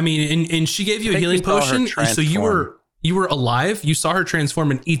 I mean, and she gave you a healing potion, so you were alive. You saw her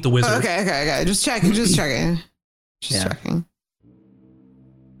transform and eat the wizard. Okay. Just checking. Checking.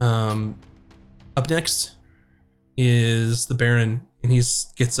 Up next is the Baron, and he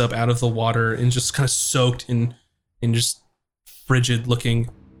gets up out of the water and just kind of soaked and just frigid looking.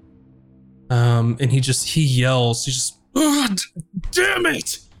 And he yells. He's just, damn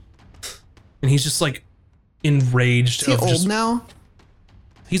it! And he's just like enraged. Is he old now?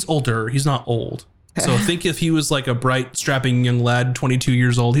 He's older. He's not old. So think if he was like a bright, strapping young lad, 22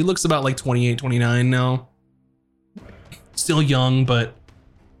 years old. He looks about like 28, 29 now. Still young, but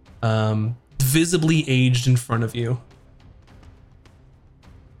visibly aged in front of you.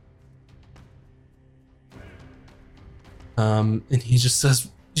 And he just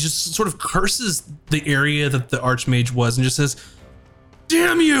sort of curses the area that the Archmage was and just says,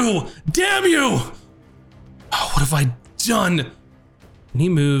 damn you! Damn you! Oh, what have I done? And he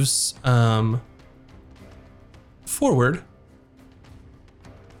moves forward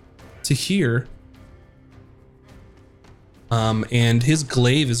to here. And his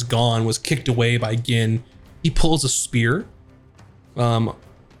glaive is gone, was kicked away by Gin. He pulls a spear off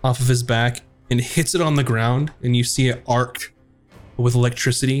of his back and hits it on the ground, and you see it arc with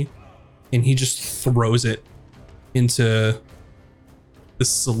electricity, and he just throws it into the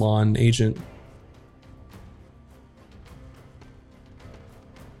Salon agent.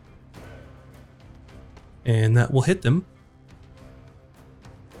 And that will hit them.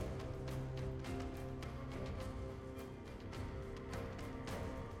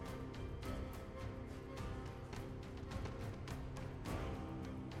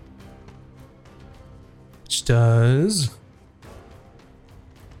 Which does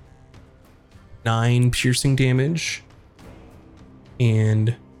 9 piercing damage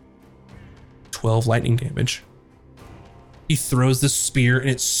and 12 lightning damage. He throws this spear and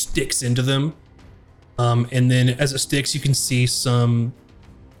it sticks into them. And then as it sticks, you can see some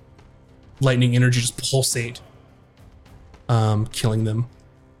lightning energy just pulsate, killing them.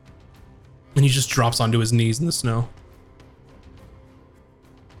 And he just drops onto his knees in the snow.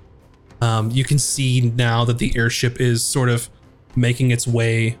 You can see now that the airship is sort of making its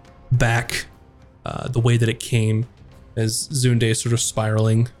way back the way that it came, as Zunde is sort of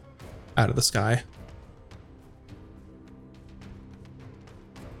spiraling out of the sky.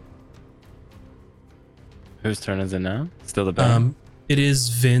 Whose turn is it now? Still the Baron? It is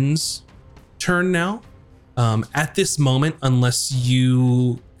Vin's turn now. At this moment, unless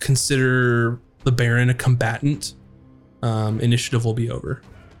you consider the Baron a combatant, initiative will be over.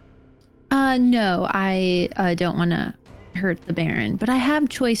 No, I don't want to hurt the Baron, but I have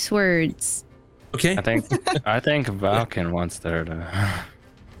choice words. Okay. I think Valken wants there to.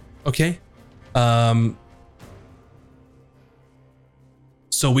 Okay.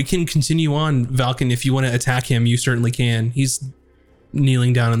 So we can continue on, Valken. If you want to attack him, you certainly can. He's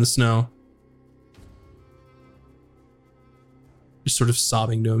kneeling down in the snow, just sort of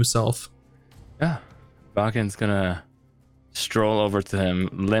sobbing to himself. Yeah. Valken's gonna stroll over to him,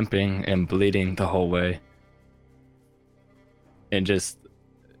 limping and bleeding the whole way. And just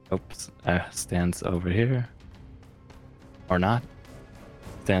stands over here. Or not.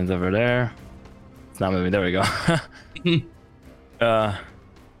 Stands over there. It's not moving. There we go.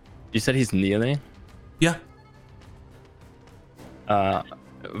 You said he's kneeling? Yeah.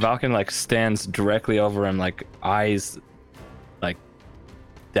 Valken like stands directly over him, like eyes like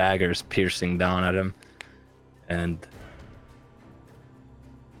daggers piercing down at him, and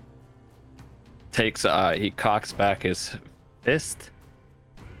he cocks back his fist,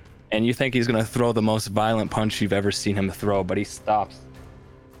 and you think he's gonna throw the most violent punch you've ever seen him throw, but he stops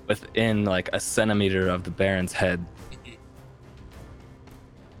within like a centimeter of the Baron's head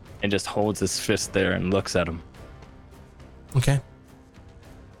and just holds his fist there and looks at him. Okay.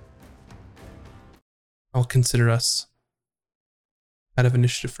 I'll consider us out of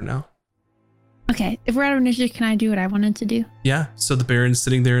initiative for now. Okay, if we're out of initiative, can I do what I wanted to do? Yeah, so the Baron's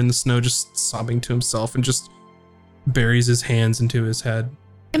sitting there in the snow just sobbing to himself and just buries his hands into his head.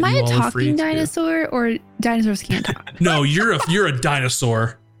 Am I You a all are free talking to- dinosaur, or dinosaurs can't talk? No, you're a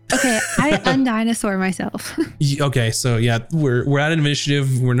dinosaur. Okay, I undinosaur myself. Okay, so yeah, we're out of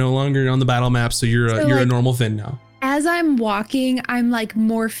initiative. We're no longer on the battle map, so you're a like- normal Vin now. As I'm walking, I'm like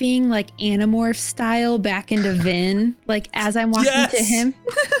morphing like Animorph style back into Vin, like as I'm walking to Yes! him.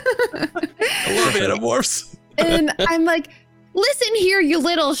 I love Animorphs. And I'm like, listen here, you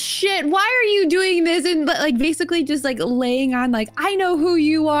little shit. Why are you doing this? And like basically just like laying on like, I know who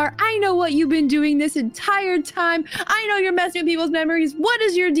you are. I know what you've been doing this entire time. I know you're messing with people's memories. What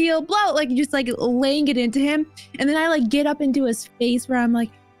is your deal? Blah, like just like laying it into him. And then I like get up into his face where I'm like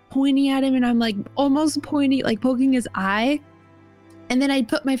pointing at him and I'm like almost pointing, like poking his eye. And then I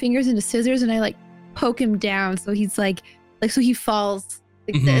put my fingers into scissors and I like poke him down. So he's like so he falls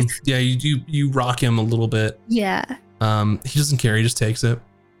like Mhm. this. Yeah, you rock him a little bit. Yeah. He doesn't care. He just takes it.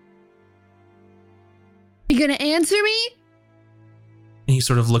 You gonna answer me? And he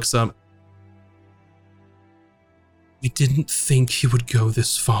sort of looks up. I didn't think he would go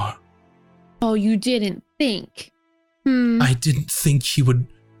this far. Oh, you didn't think. I didn't think he would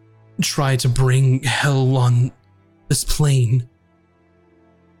try to bring hell on this plane.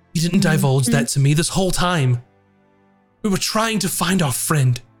 He didn't divulge that to me this whole time. We were trying to find our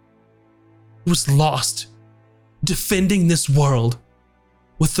friend who was lost, defending this world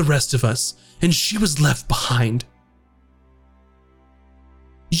with the rest of us, and she was left behind.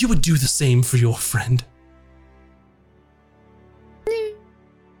 You would do the same for your friend.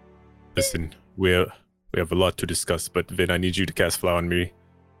 Listen, we have a lot to discuss, but Vin, I need you to cast Flower on me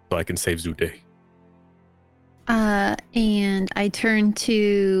so I can save Zude. And I turn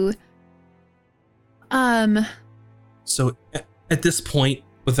to So at this point,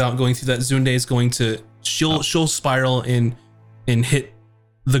 without going through that, Zunde is going to she'll spiral and hit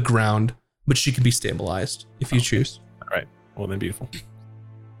the ground, but she can be stabilized if you choose. All right. Well, then beautiful.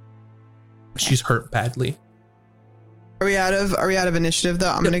 She's hurt badly. Are we out of initiative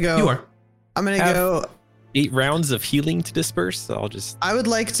though? I'm gonna go. You are. I'm gonna Have- go. 8 rounds of healing to disperse, so I'll just I would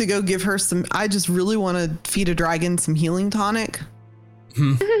like to go give her some. I just really want to feed a dragon some healing tonic.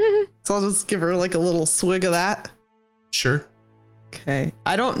 Hmm. So I'll just give her like a little swig of that. Sure. Okay.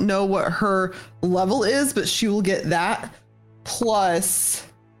 I don't know what her level is, but she will get that plus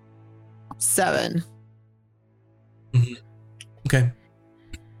 7. Okay.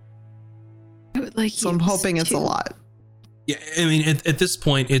 I would like So I'm hoping it's a lot. Yeah, I mean, at this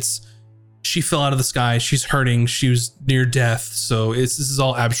point, she fell out of the sky. She's hurting. She was near death. So this is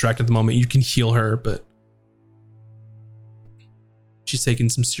all abstract at the moment. You can heal her, but she's taken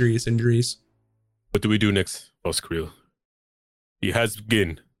some serious injuries. What do we do next, Oskril? He has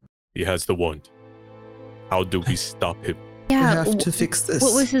Gin. He has the wand. How do we stop him? We Yeah. have to fix this.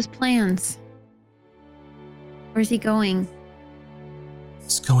 What was his plans? Where's he going?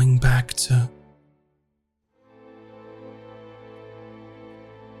 It's going back to.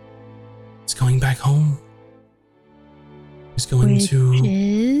 He's going back home. He's going Which to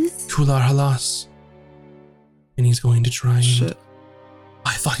is Kular Halas. And he's going to try and. Shit.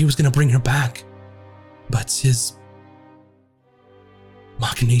 I thought he was going to bring her back. But his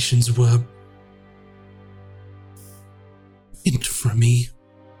machinations were meant for me.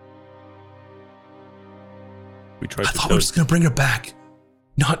 We tried I to thought we tell were just going to bring her back.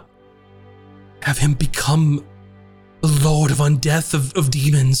 Not have him become the Lord of Undeath of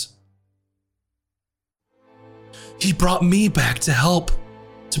demons. He brought me back to help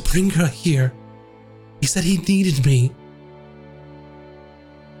to bring her here. He said he needed me.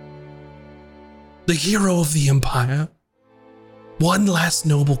 The hero of the Empire. One last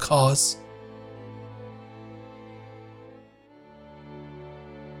noble cause.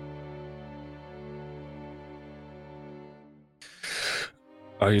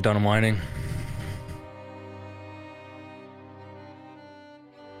 Are you done whining?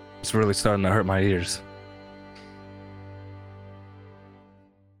 It's really starting to hurt my ears.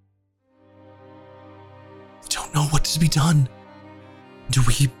 I don't know what to be done. Do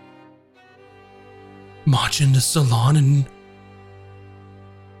we march into Salon and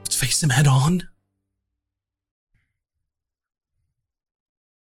face him head on?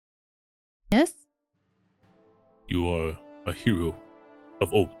 Yes? You are a hero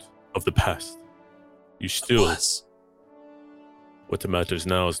of old, of the past. You still... Was. What matters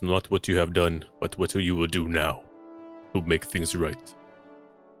now is not what you have done, but what you will do now to make things right.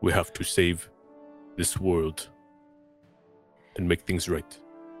 We have to save this world and make things right.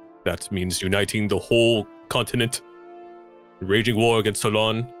 That means uniting the whole continent, raging war against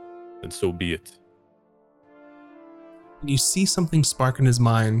Salon, and so be it. You see something spark in his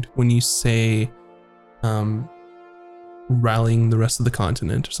mind when you say, rallying the rest of the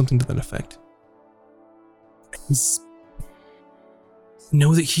continent, or something to that effect.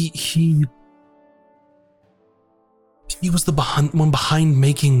 Know that he was the one behind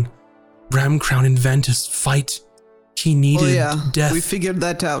making Ramcrown and Ventus fight. He needed death. We figured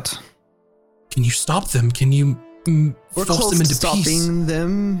that out. Can you stop them? Can you We're force close them to into stopping peace?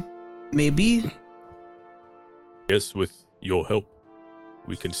 them, maybe. Yes, with your help.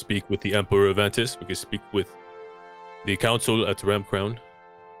 We can speak with the Emperor of Ventus. We can speak with the council at Ramcrown.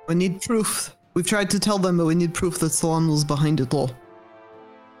 We need proof. We've tried to tell them, but we need proof that Salon was behind it all.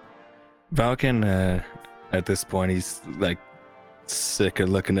 Valken, at this point, he's like sick of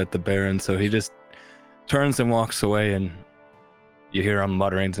looking at the Baron, so he just turns and walks away, and you hear him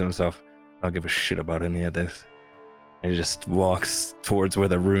muttering to himself, "I don't give a shit about any of this." And he just walks towards where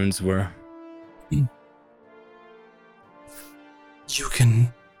the runes were. If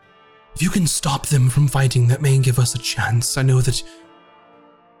you can stop them from fighting, that may give us a chance. I know that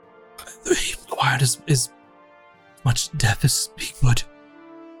required as much death as we could.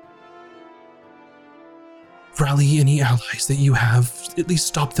 Rally any allies that you have, at least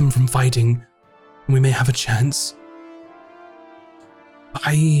stop them from fighting, and we may have a chance.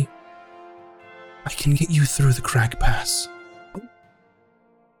 I can get you through the crack pass.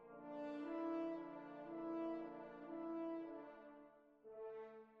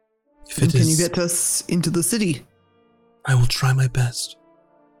 If it Can is, you get us into the city? I will try my best.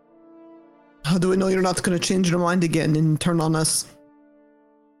 How do we know you're not going to change your mind again and turn on us?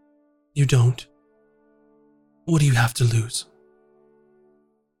 You don't. What do you have to lose?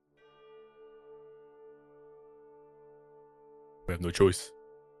 We have no choice.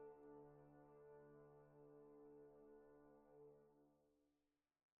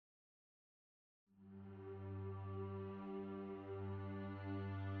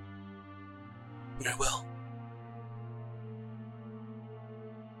 Very well.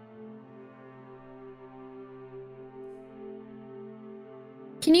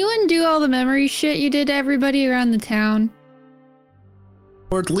 Can you undo all the memory shit you did to everybody around the town?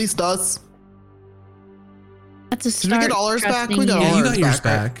 Or at least us. That's a Did we start. get all ours back? trusting We got you. all Yeah, you ours got yours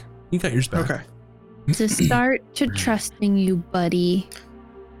back, right? back. You got yours back. Okay. It's a start to trusting you, buddy.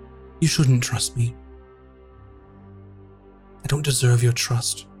 You shouldn't trust me. I don't deserve your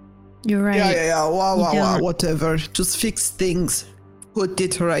trust. You're right. Yeah. Wow, You wow, don't. whatever. Just fix things. Put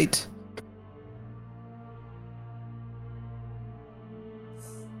it right.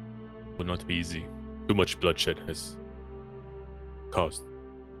 Will not be easy. Too much bloodshed has caused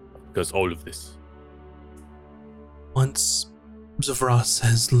because all of this. Once Zavras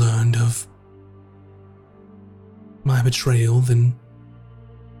has learned of my betrayal, then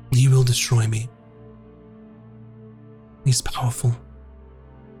he will destroy me. He's powerful.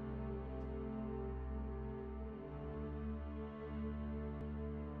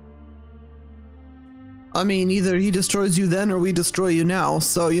 I mean, either he destroys you then or we destroy you now,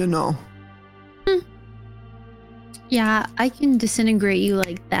 so you know. Yeah, I can disintegrate you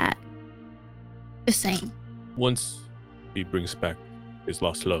like that. Just saying. Once he brings back his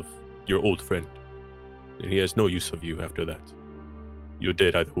lost love, your old friend, and he has no use of you after that. You're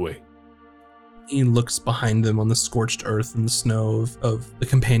dead either way. He looks behind them on the scorched earth and the snow of the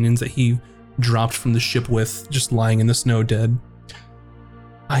companions that he dropped from the ship with, just lying in the snow dead.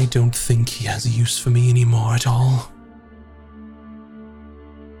 I don't think he has a use for me anymore at all.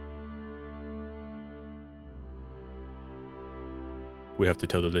 we have to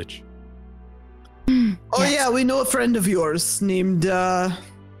tell the Lich. Oh yeah, we know a friend of yours named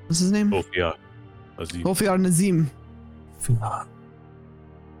what's his name? Ophia. Azim. Ophir Nazim.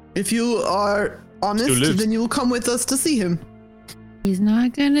 If you are honest, lives. then you'll come with us to see him. He's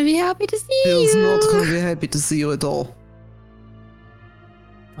not gonna be happy to see He's you. not going to be happy to see you at all.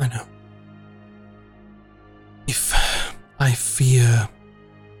 I know. If I fear,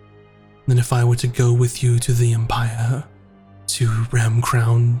 then if I were to go with you to the Empire, to Ram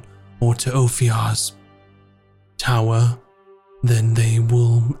Crown, or to Ophir's tower, then they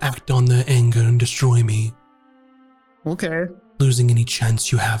will act on their anger and destroy me, Okay. losing any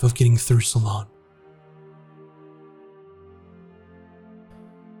chance you have of getting through Salon.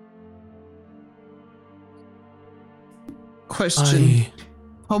 Question.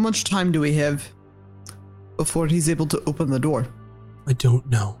 How much time do we have before he's able to open the door? I don't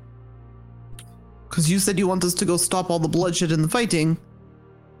know. Because you said you want us to go stop all the bloodshed and the fighting.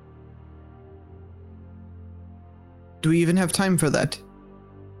 Do we even have time for that?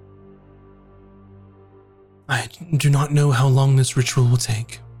 I do not know how long this ritual will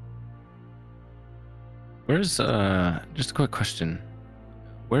take. Where's just a quick question.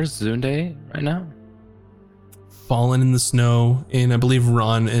 Where's Zunde right now? Fallen in the snow, and I believe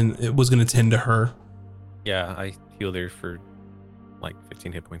Ron and it was going to tend to her. Yeah, I healed her for like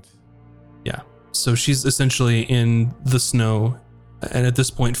 15 hit points. Yeah. So she's essentially in the snow, and at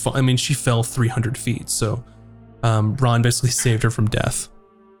this point, I mean, she fell 300 feet. So Ron basically saved her from death,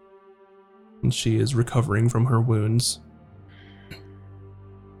 and she is recovering from her wounds.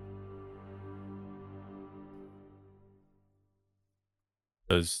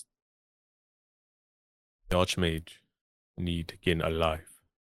 Does the Archmage need Gin alive?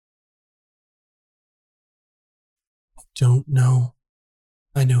 Don't know.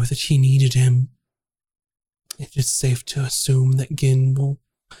 I know that he needed him. It is safe to assume that Gin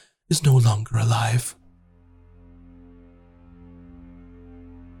is no longer alive.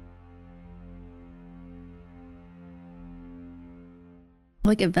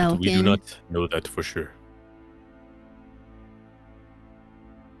 Like a We do Velkin. not know that for sure.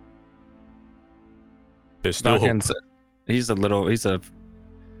 There's still hope. Falcon's, he's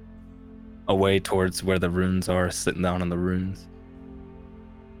away towards where the runes are, sitting down on the runes.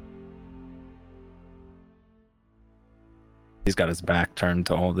 He's got his back turned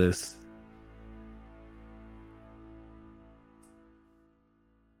to all this.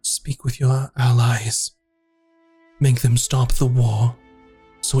 Speak with your allies. Make them stop the war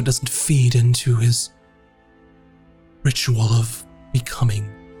so it doesn't feed into his ritual of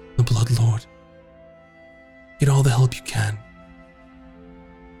becoming the Bloodlord. Get all the help you can.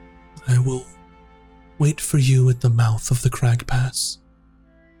 I will wait for you at the mouth of the Crag Pass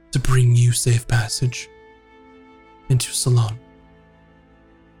to bring you safe passage into Salon.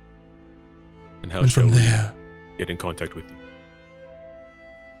 And how And shall from we there, get in contact with you?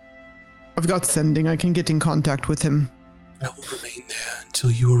 I've got sending. I can get in contact with him. I will remain there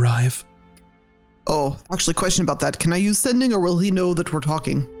until you arrive. Oh, actually, question about that. Can I use sending, or will he know that we're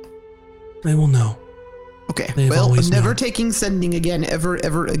talking? They will know. Okay. They've Well, always I'm never known. taking sending again, ever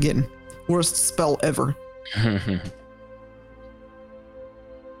again. Worst spell ever.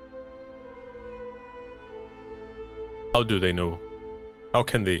 How do they know? How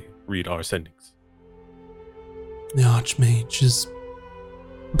can they read our sendings? The Archmage is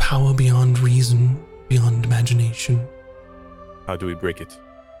power beyond reason, beyond imagination. How do we break it?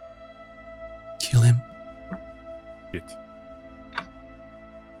 Kill him. It.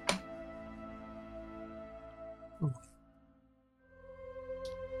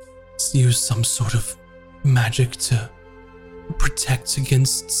 Let's use some sort of magic to protect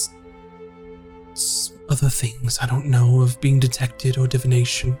against other things. I don't know, of being detected or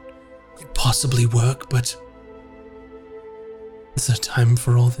divination. Could possibly work, but is there time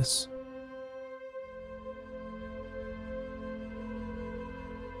for all this?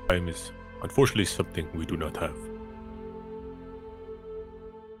 Time is unfortunately something we do not have.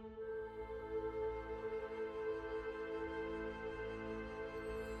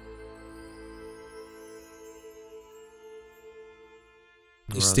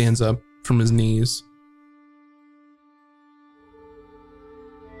 He stands up from his knees.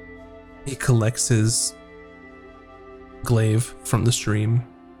 He collects his glaive from the stream.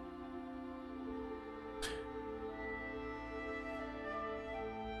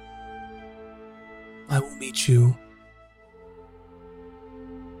 I will meet you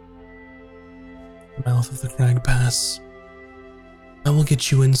at the mouth of the Crag Pass. I will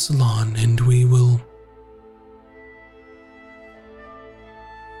get you in Salon, and we will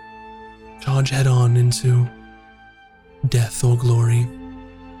charge head on into death or glory.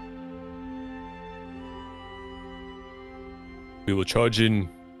 We will charge in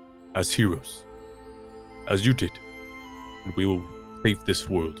as heroes, as you did, and we will save this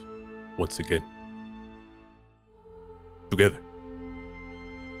world once again. Together.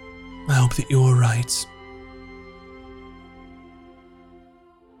 I hope that you're right.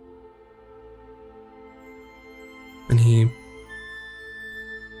 And he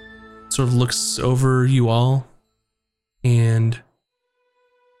sort of looks over you all and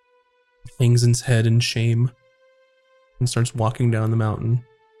hangs his head in shame and starts walking down the mountain.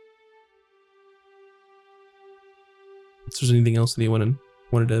 If there's anything else that you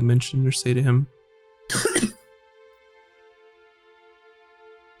wanted to mention or say to him?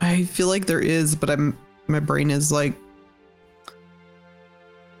 I feel like there is, but my brain is like,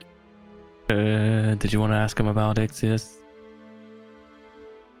 Did you want to ask him about Ixius?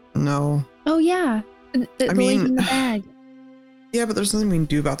 no. Oh yeah, the lady mean- in the bag. Yeah, but there's nothing we can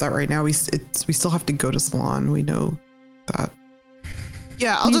do about that right now. We still have to go to Salon. We know that.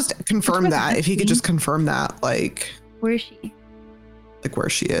 Yeah, I'll just confirm that. If he could just confirm that, like Where is she? where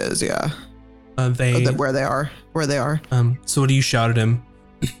she is, yeah. They Where they are. so what do you shout at him?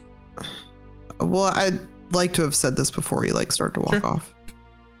 Well, I'd like to have said this before he like started to walk Sure. off.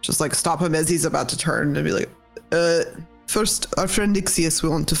 Just like stop him as he's about to turn and be like, first, our friend Ixius, we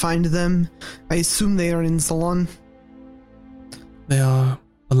want to find them. I assume they are in Salon. They are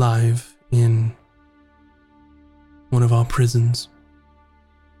alive in one of our prisons.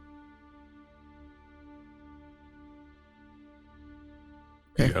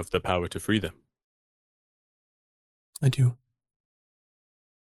 Okay. You have the power to free them. I do.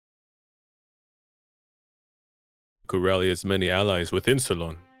 Could rally as many allies within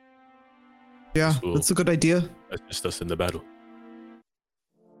Salon. Yeah, Cool. that's a good idea. Assist us in the battle.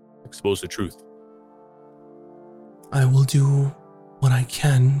 Expose the truth. I will do what I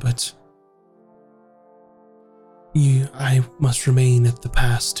can, but I must remain at the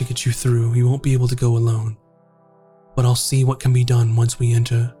pass to get you through. You won't be able to go alone. But I'll see what can be done once we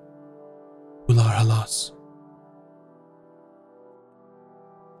enter Ular Halas.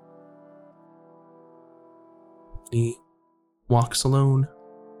 He walks alone.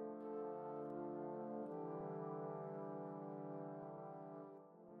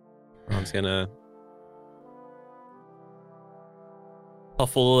 Ron's gonna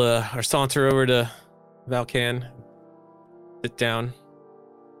huffle or saunter over to Valkan, sit down.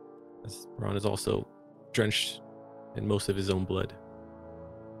 As Ron is also drenched in most of his own blood.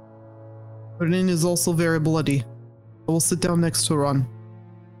 Ronin is also very bloody. I will sit down next to Ron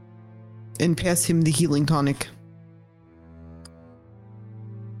and pass him the healing tonic.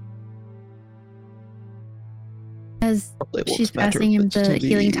 As Probably won't she's matter, passing him but the to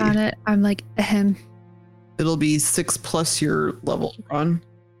healing tonic, I'm like, ahem. It'll be 6+ your level, Ron.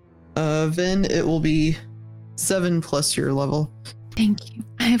 Vin, it will be 7+ your level. Thank you.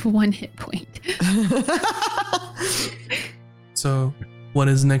 I have 1 hit point. So, what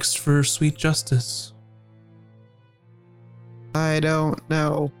is next for Sweet Justice? I don't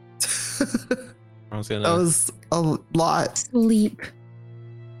know. Ron's That gonna was a lot. Sleep.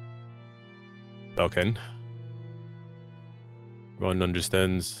 Falcon. Ron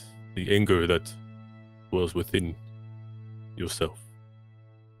understands the anger that dwells within yourself.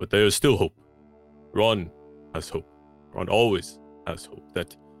 But there is still hope. Ron has hope. Ron always has hope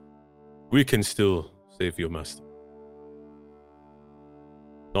that we can still save your master.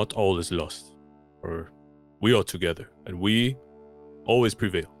 Not all is lost, or we are together, and we always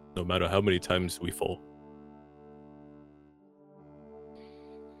prevail, no matter how many times we fall.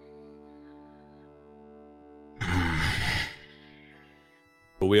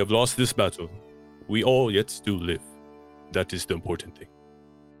 But we have lost this battle. We all yet do live. That is the important thing.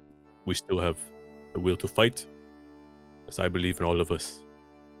 We still have the will to fight, as I believe in all of us.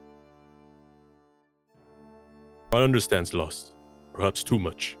 Ron understands loss, perhaps too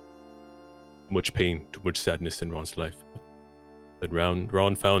much. Too much pain, too much sadness in Ron's life. But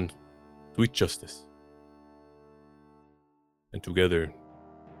Ron found sweet justice. And together,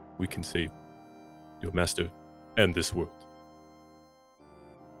 we can save your master and this world.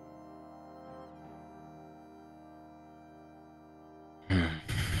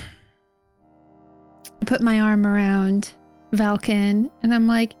 I put my arm around Valkan and I'm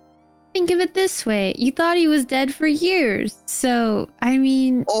like, think of it this way. You thought he was dead for years. So, I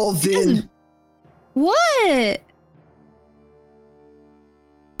mean, Oh, Vin. what?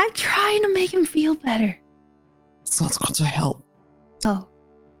 I'm trying to make him feel better. It's not going to help. Oh.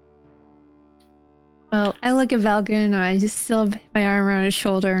 Well, I look at Valkan and I just still have my arm around his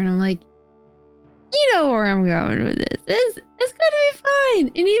shoulder and I'm like, you know where I'm going with this. It's gonna be fine.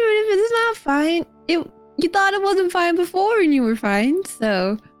 And even if it's not fine, You thought it wasn't fine before and you were fine,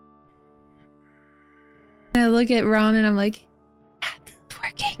 so. And I look at Ron and I'm like, it's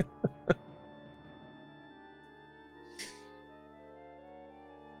working.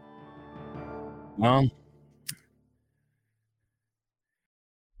 Well,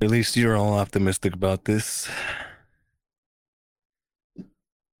 at least you're all optimistic about this.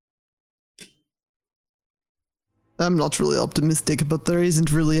 I'm not really optimistic, but there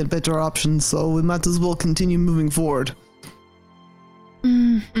isn't really a better option, so we might as well continue moving forward.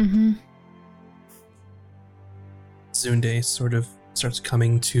 Mm-hmm. Zunde sort of starts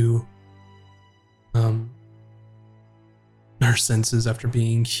coming to her senses after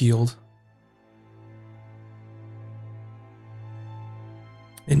being healed.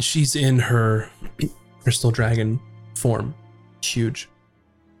 And she's in her crystal dragon form. Huge.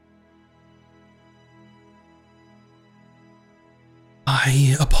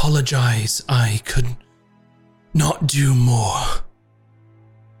 I apologize. I could not do more.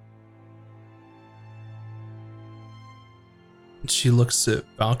 She looks at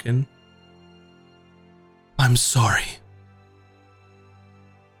Falcon. I'm sorry.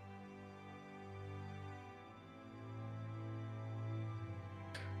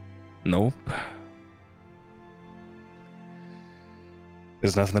 Nope.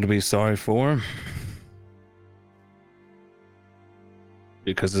 There's nothing to be sorry for.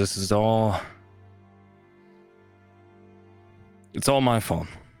 Because this is all... It's all my fault.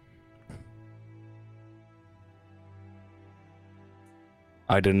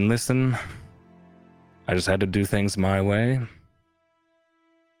 I didn't listen. I just had to do things my way.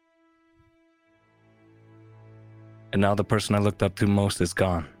 And now the person I looked up to most is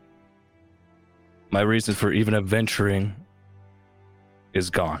gone. My reason for even adventuring is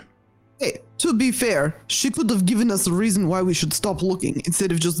gone. Hey, to be fair, she could have given us a reason why we should stop looking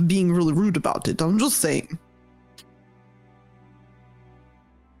instead of just being really rude about it. I'm just saying.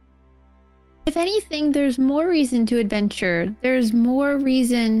 If anything, there's more reason to adventure. There's more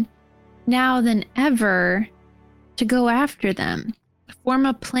reason now than ever to go after them. Form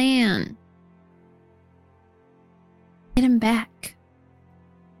a plan. Get him back.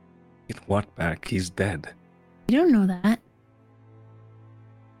 Get what back? He's dead. You don't know that.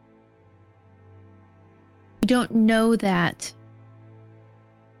 You don't know that.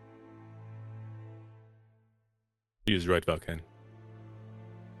 He is right, Valkan.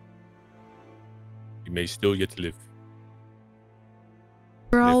 He may still yet live.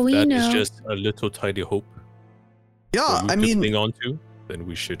 For all we If that know. is just a little tiny hope Yeah, for you I to mean, cling on to, then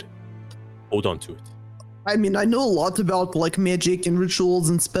we should hold on to it. I know a lot about like magic and rituals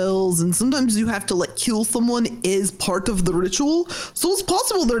and spells, and sometimes you have to like kill someone as part of the ritual. So it's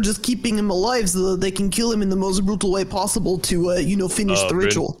possible they're just keeping him alive so that they can kill him in the most brutal way possible to, finish the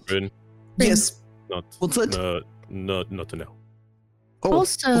ritual. Bryn, Yes. not What's that? not to know. Oh,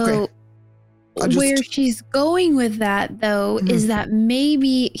 Also, okay. I just- where she's going with that, though, is that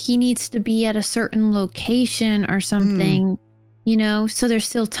maybe he needs to be at a certain location or something, so there's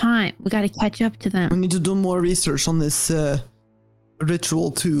still time. We got to catch up to I them. need to do more research on this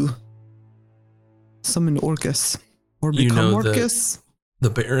ritual to summon Orcus or You become know Orcus. The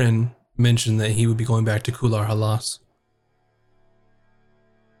Baron mentioned that he would be going back to Kular Halas.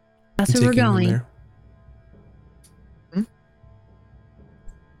 That's and where we're taking them going. there.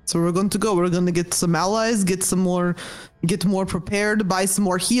 So we're going to go. We're going to get some allies, get more prepared, buy some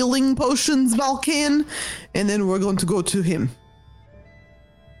more healing potions, Valkan, and then we're going to go to him.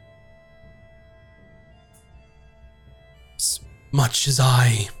 As much as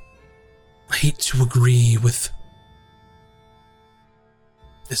I hate to agree with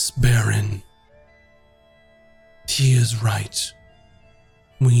this Baron, he is right.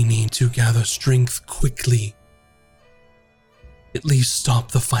 We need to gather strength quickly. At least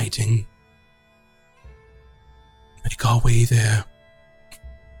stop the fighting. Make our way there.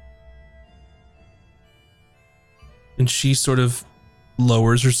 And she sort of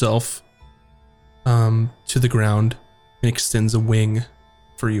lowers herself to the ground and extends a wing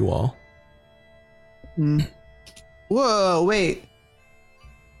for you all. Whoa, wait.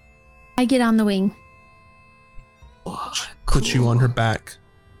 I get on the wing. Puts you on her back.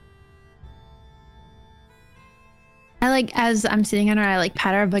 As I'm sitting on her, I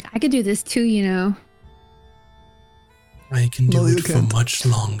pat her. I'm like, I could do this too, I can do No, you it for can't. much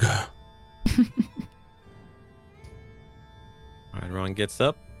longer. Alright, Ron gets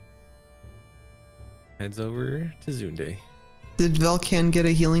up. Heads over to Zunde. Did Valkan get a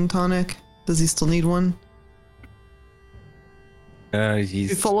healing tonic? Does he still need one? If you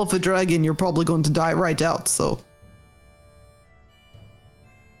He's fall off a dragon, you're probably going to die right out, so.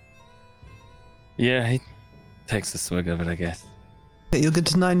 yeah. takes a swig of it, I guess. Okay, you'll get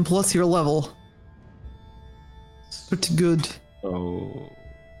to 9 plus your level. Pretty good. Oh,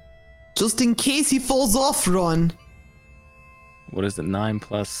 Just in case he falls off, Ron. what is it? 9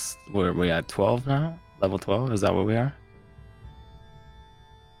 plus. What are we at? 12 now? Level 12? Is that what we are?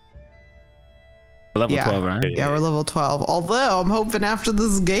 Level Yeah. 12, right? Yeah, we're level 12. Although I'm hoping after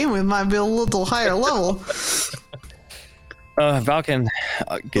this game we might be a little higher level. Valken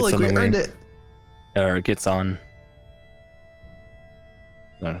Feel gets like on we the earned wing, it. or gets on.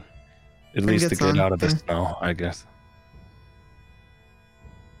 At least to gets get on, out of the okay. snow, I guess.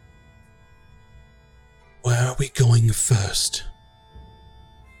 Where are we going first?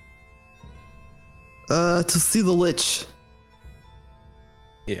 To see the Lich.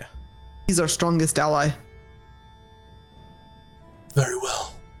 Yeah. He's our strongest ally. Very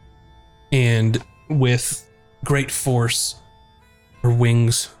well. And with great force, her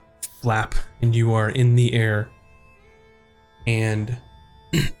wings flap and you are in the air. And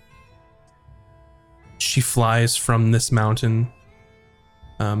she flies from this mountain,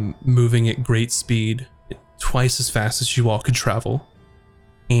 moving at great speed, twice as fast as you all could travel,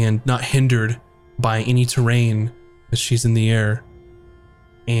 and not hindered by any terrain as she's in the air.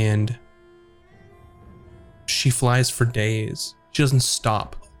 And she flies for days. She doesn't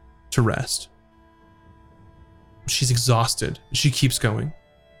stop to rest. She's exhausted. She keeps going.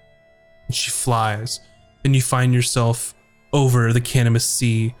 And she flies. And you find yourself over the Canamus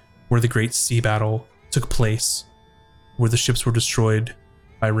Sea, where the great sea battle took place, where the ships were destroyed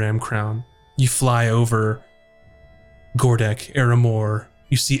by Ram Crown. You fly over Gordek, Aramor.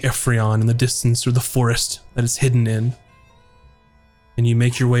 You see Ephrion in the distance, or the forest that it's hidden in. And you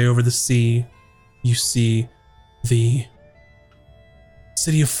make your way over the sea. You see the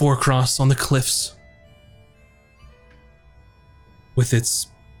city of Fourcross on the cliffs, with its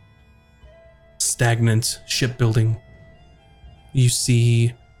stagnant shipbuilding. You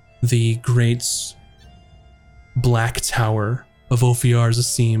see the great black tower of Ophiar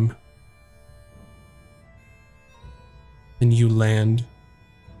Zassim. And you land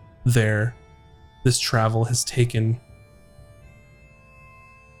there. This travel has taken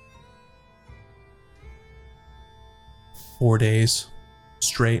 4 days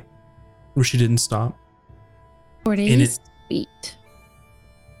straight, where she didn't stop. 4 And days? Sweet.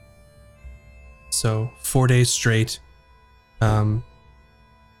 So 4 days straight.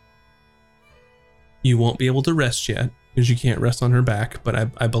 You won't be able to rest yet, because you can't rest on her back, but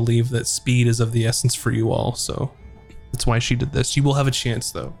I believe that speed is of the essence for you all, so that's why she did this. You will have a chance,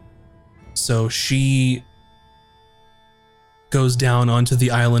 though. So she goes down onto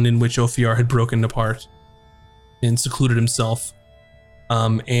the island in which Ophiar had broken apart and secluded himself,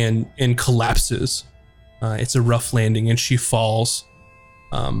 and collapses. It's a rough landing, and she falls,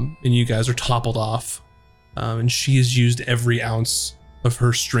 and you guys are toppled off. And she has used every ounce of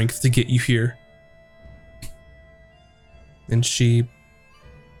her strength to get you here. And she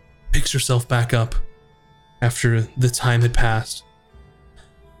picks herself back up after the time had passed.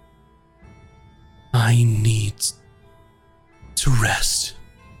 I need to rest.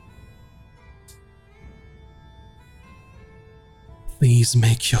 Please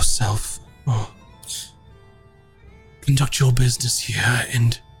make yourself... conduct your business here,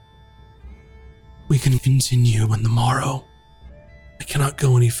 and we can continue on the morrow. I cannot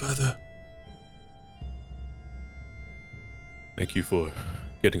go any further. Thank you for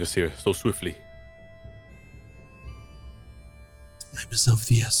getting us here so swiftly. Time is of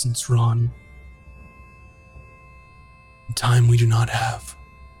the essence, Ron. Time we do not have.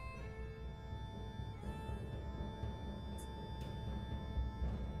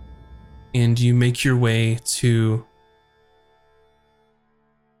 And you make your way to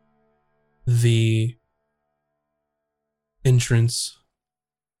the entrance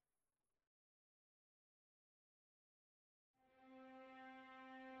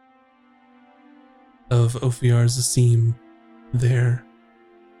of Ophiar Zassim there.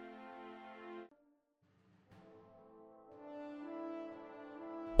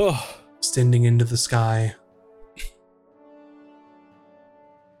 Oh, Extending into the sky.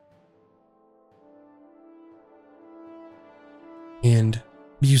 And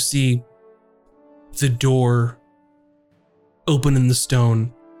you see the door open in the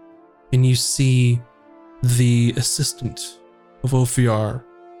stone, and you see the assistant of Ophiar,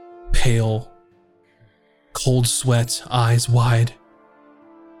 pale, cold sweat, eyes wide.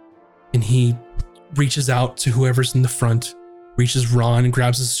 And he reaches out to whoever's in the front, reaches Ron and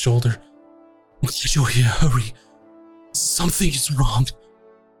grabs his shoulder. I'm glad you're here, hurry. Something is wrong.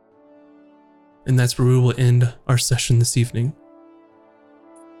 And that's where we will end our session this evening.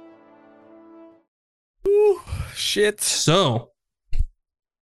 Whew. Shit. So,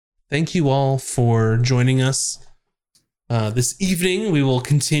 thank you all for joining us this evening. We will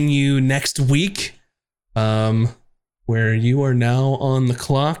continue next week, where you are now on the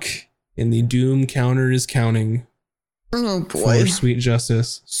clock and the doom counter is counting Oh boy. for sweet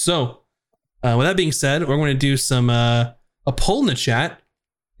justice. So, with that being said, we're going to do some a poll in the chat,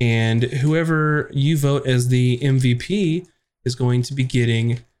 and whoever you vote as the MVP is going to be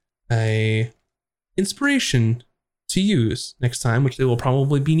getting a inspiration to use next time, which they will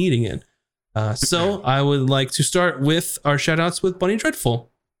probably be needing it. So I would like to start with our shout outs with Bunny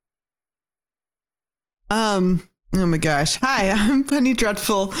Dreadful. Oh my gosh. Hi, I'm Bunny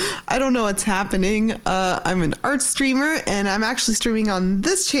Dreadful. I don't know what's happening. I'm an art streamer, and I'm actually streaming on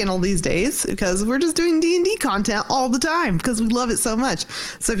this channel these days because we're just doing D&D content all the time because we love it so much.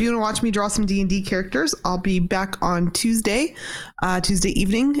 So if you want to watch me draw some D&D characters, I'll be back on Tuesday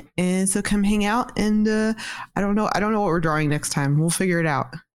evening. And so come hang out, and I don't know what we're drawing next time. We'll figure it out.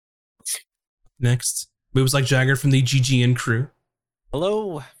 Next, Moves Like Jagger from the GGN crew.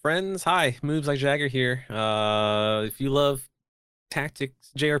 Hello, friends. Hi, Moves Like Jagger here. If you love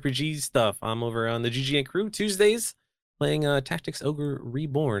tactics, JRPG stuff, I'm over on the GGN crew Tuesdays playing Tactics Ogre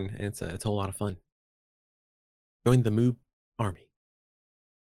Reborn. And it's a whole lot of fun. Join the Moob army.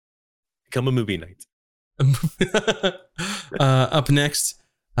 Become a movie night. Up next,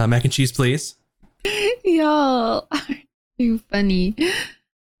 Mac and Cheese, please. Y'all are too funny.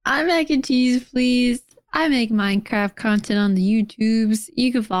 I'm Mac and Cheese, please. I make Minecraft content on the YouTubes.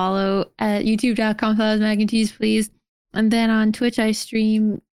 You can follow at youtube.com/Mac and Cheese, please. And then on Twitch, I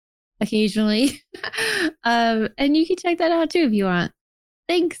stream occasionally. And you can check that out too if you want.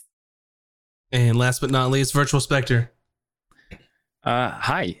 Thanks. And last but not least, Virtual Spectre.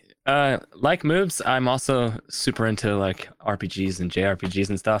 Hi. Like Moves, I'm also super into like RPGs and JRPGs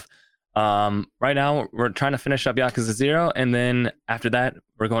and stuff. Right now we're trying to finish up Yakuza 0, and then after that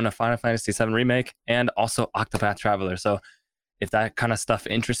we're going to Final Fantasy 7 Remake and also Octopath Traveler. So if that kind of stuff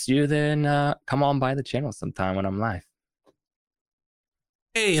interests you, then come on by the channel sometime when I'm live.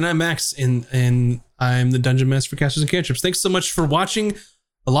 Hey, and I'm Max, and I'm the Dungeon Master for Casters and Cantrips. Thanks so much for watching.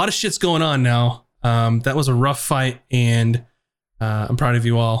 A lot of shit's going on now. That was a rough fight, and I'm proud of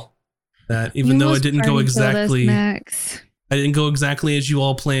you all. That even though it didn't go exactly, Max. I didn't go exactly as you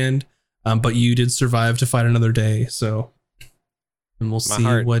all planned, but you did survive to fight another day. So, and we'll My see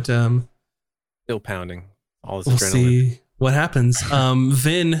heart. what Still pounding. All this we'll adrenaline. see what happens.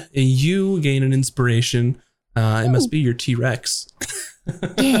 Vin, you gain an inspiration. It must be your T-Rex.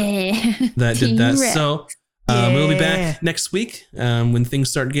 Yeah. That did that. T-Rex. So we'll be Yeah. back next week when things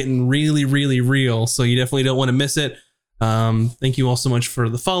start getting really, really real. So you definitely don't want to miss it. Thank you all so much for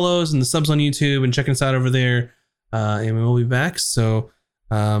the follows and the subs on YouTube and checking us out over there. And we'll be back. So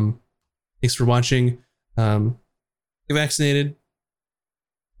thanks for watching. Get vaccinated.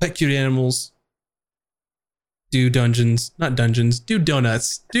 Pet cute animals. Do dungeons. Not dungeons. Do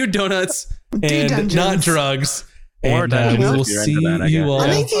donuts. Do donuts. Do and dungeons. not drugs. Or And dungeons we if will you're see into that, I you guess. all. I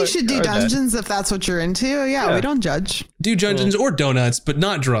think you should do Or that. dungeons if that's what you're into. Yeah, we don't judge. Do dungeons or donuts, but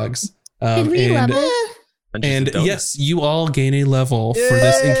not drugs. Did we and level? and yes, you all gain a level for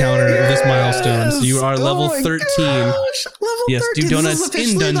this encounter, this milestone. So you are level Oh my 13, gosh, level Yes, do 13. donuts This is in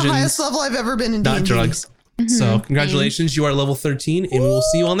officially dungeons, the highest level I've ever been in not D&D. drugs. So congratulations, you are level 13, and we will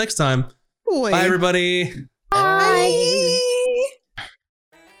see you all next time. Boy. Bye, everybody. Bye.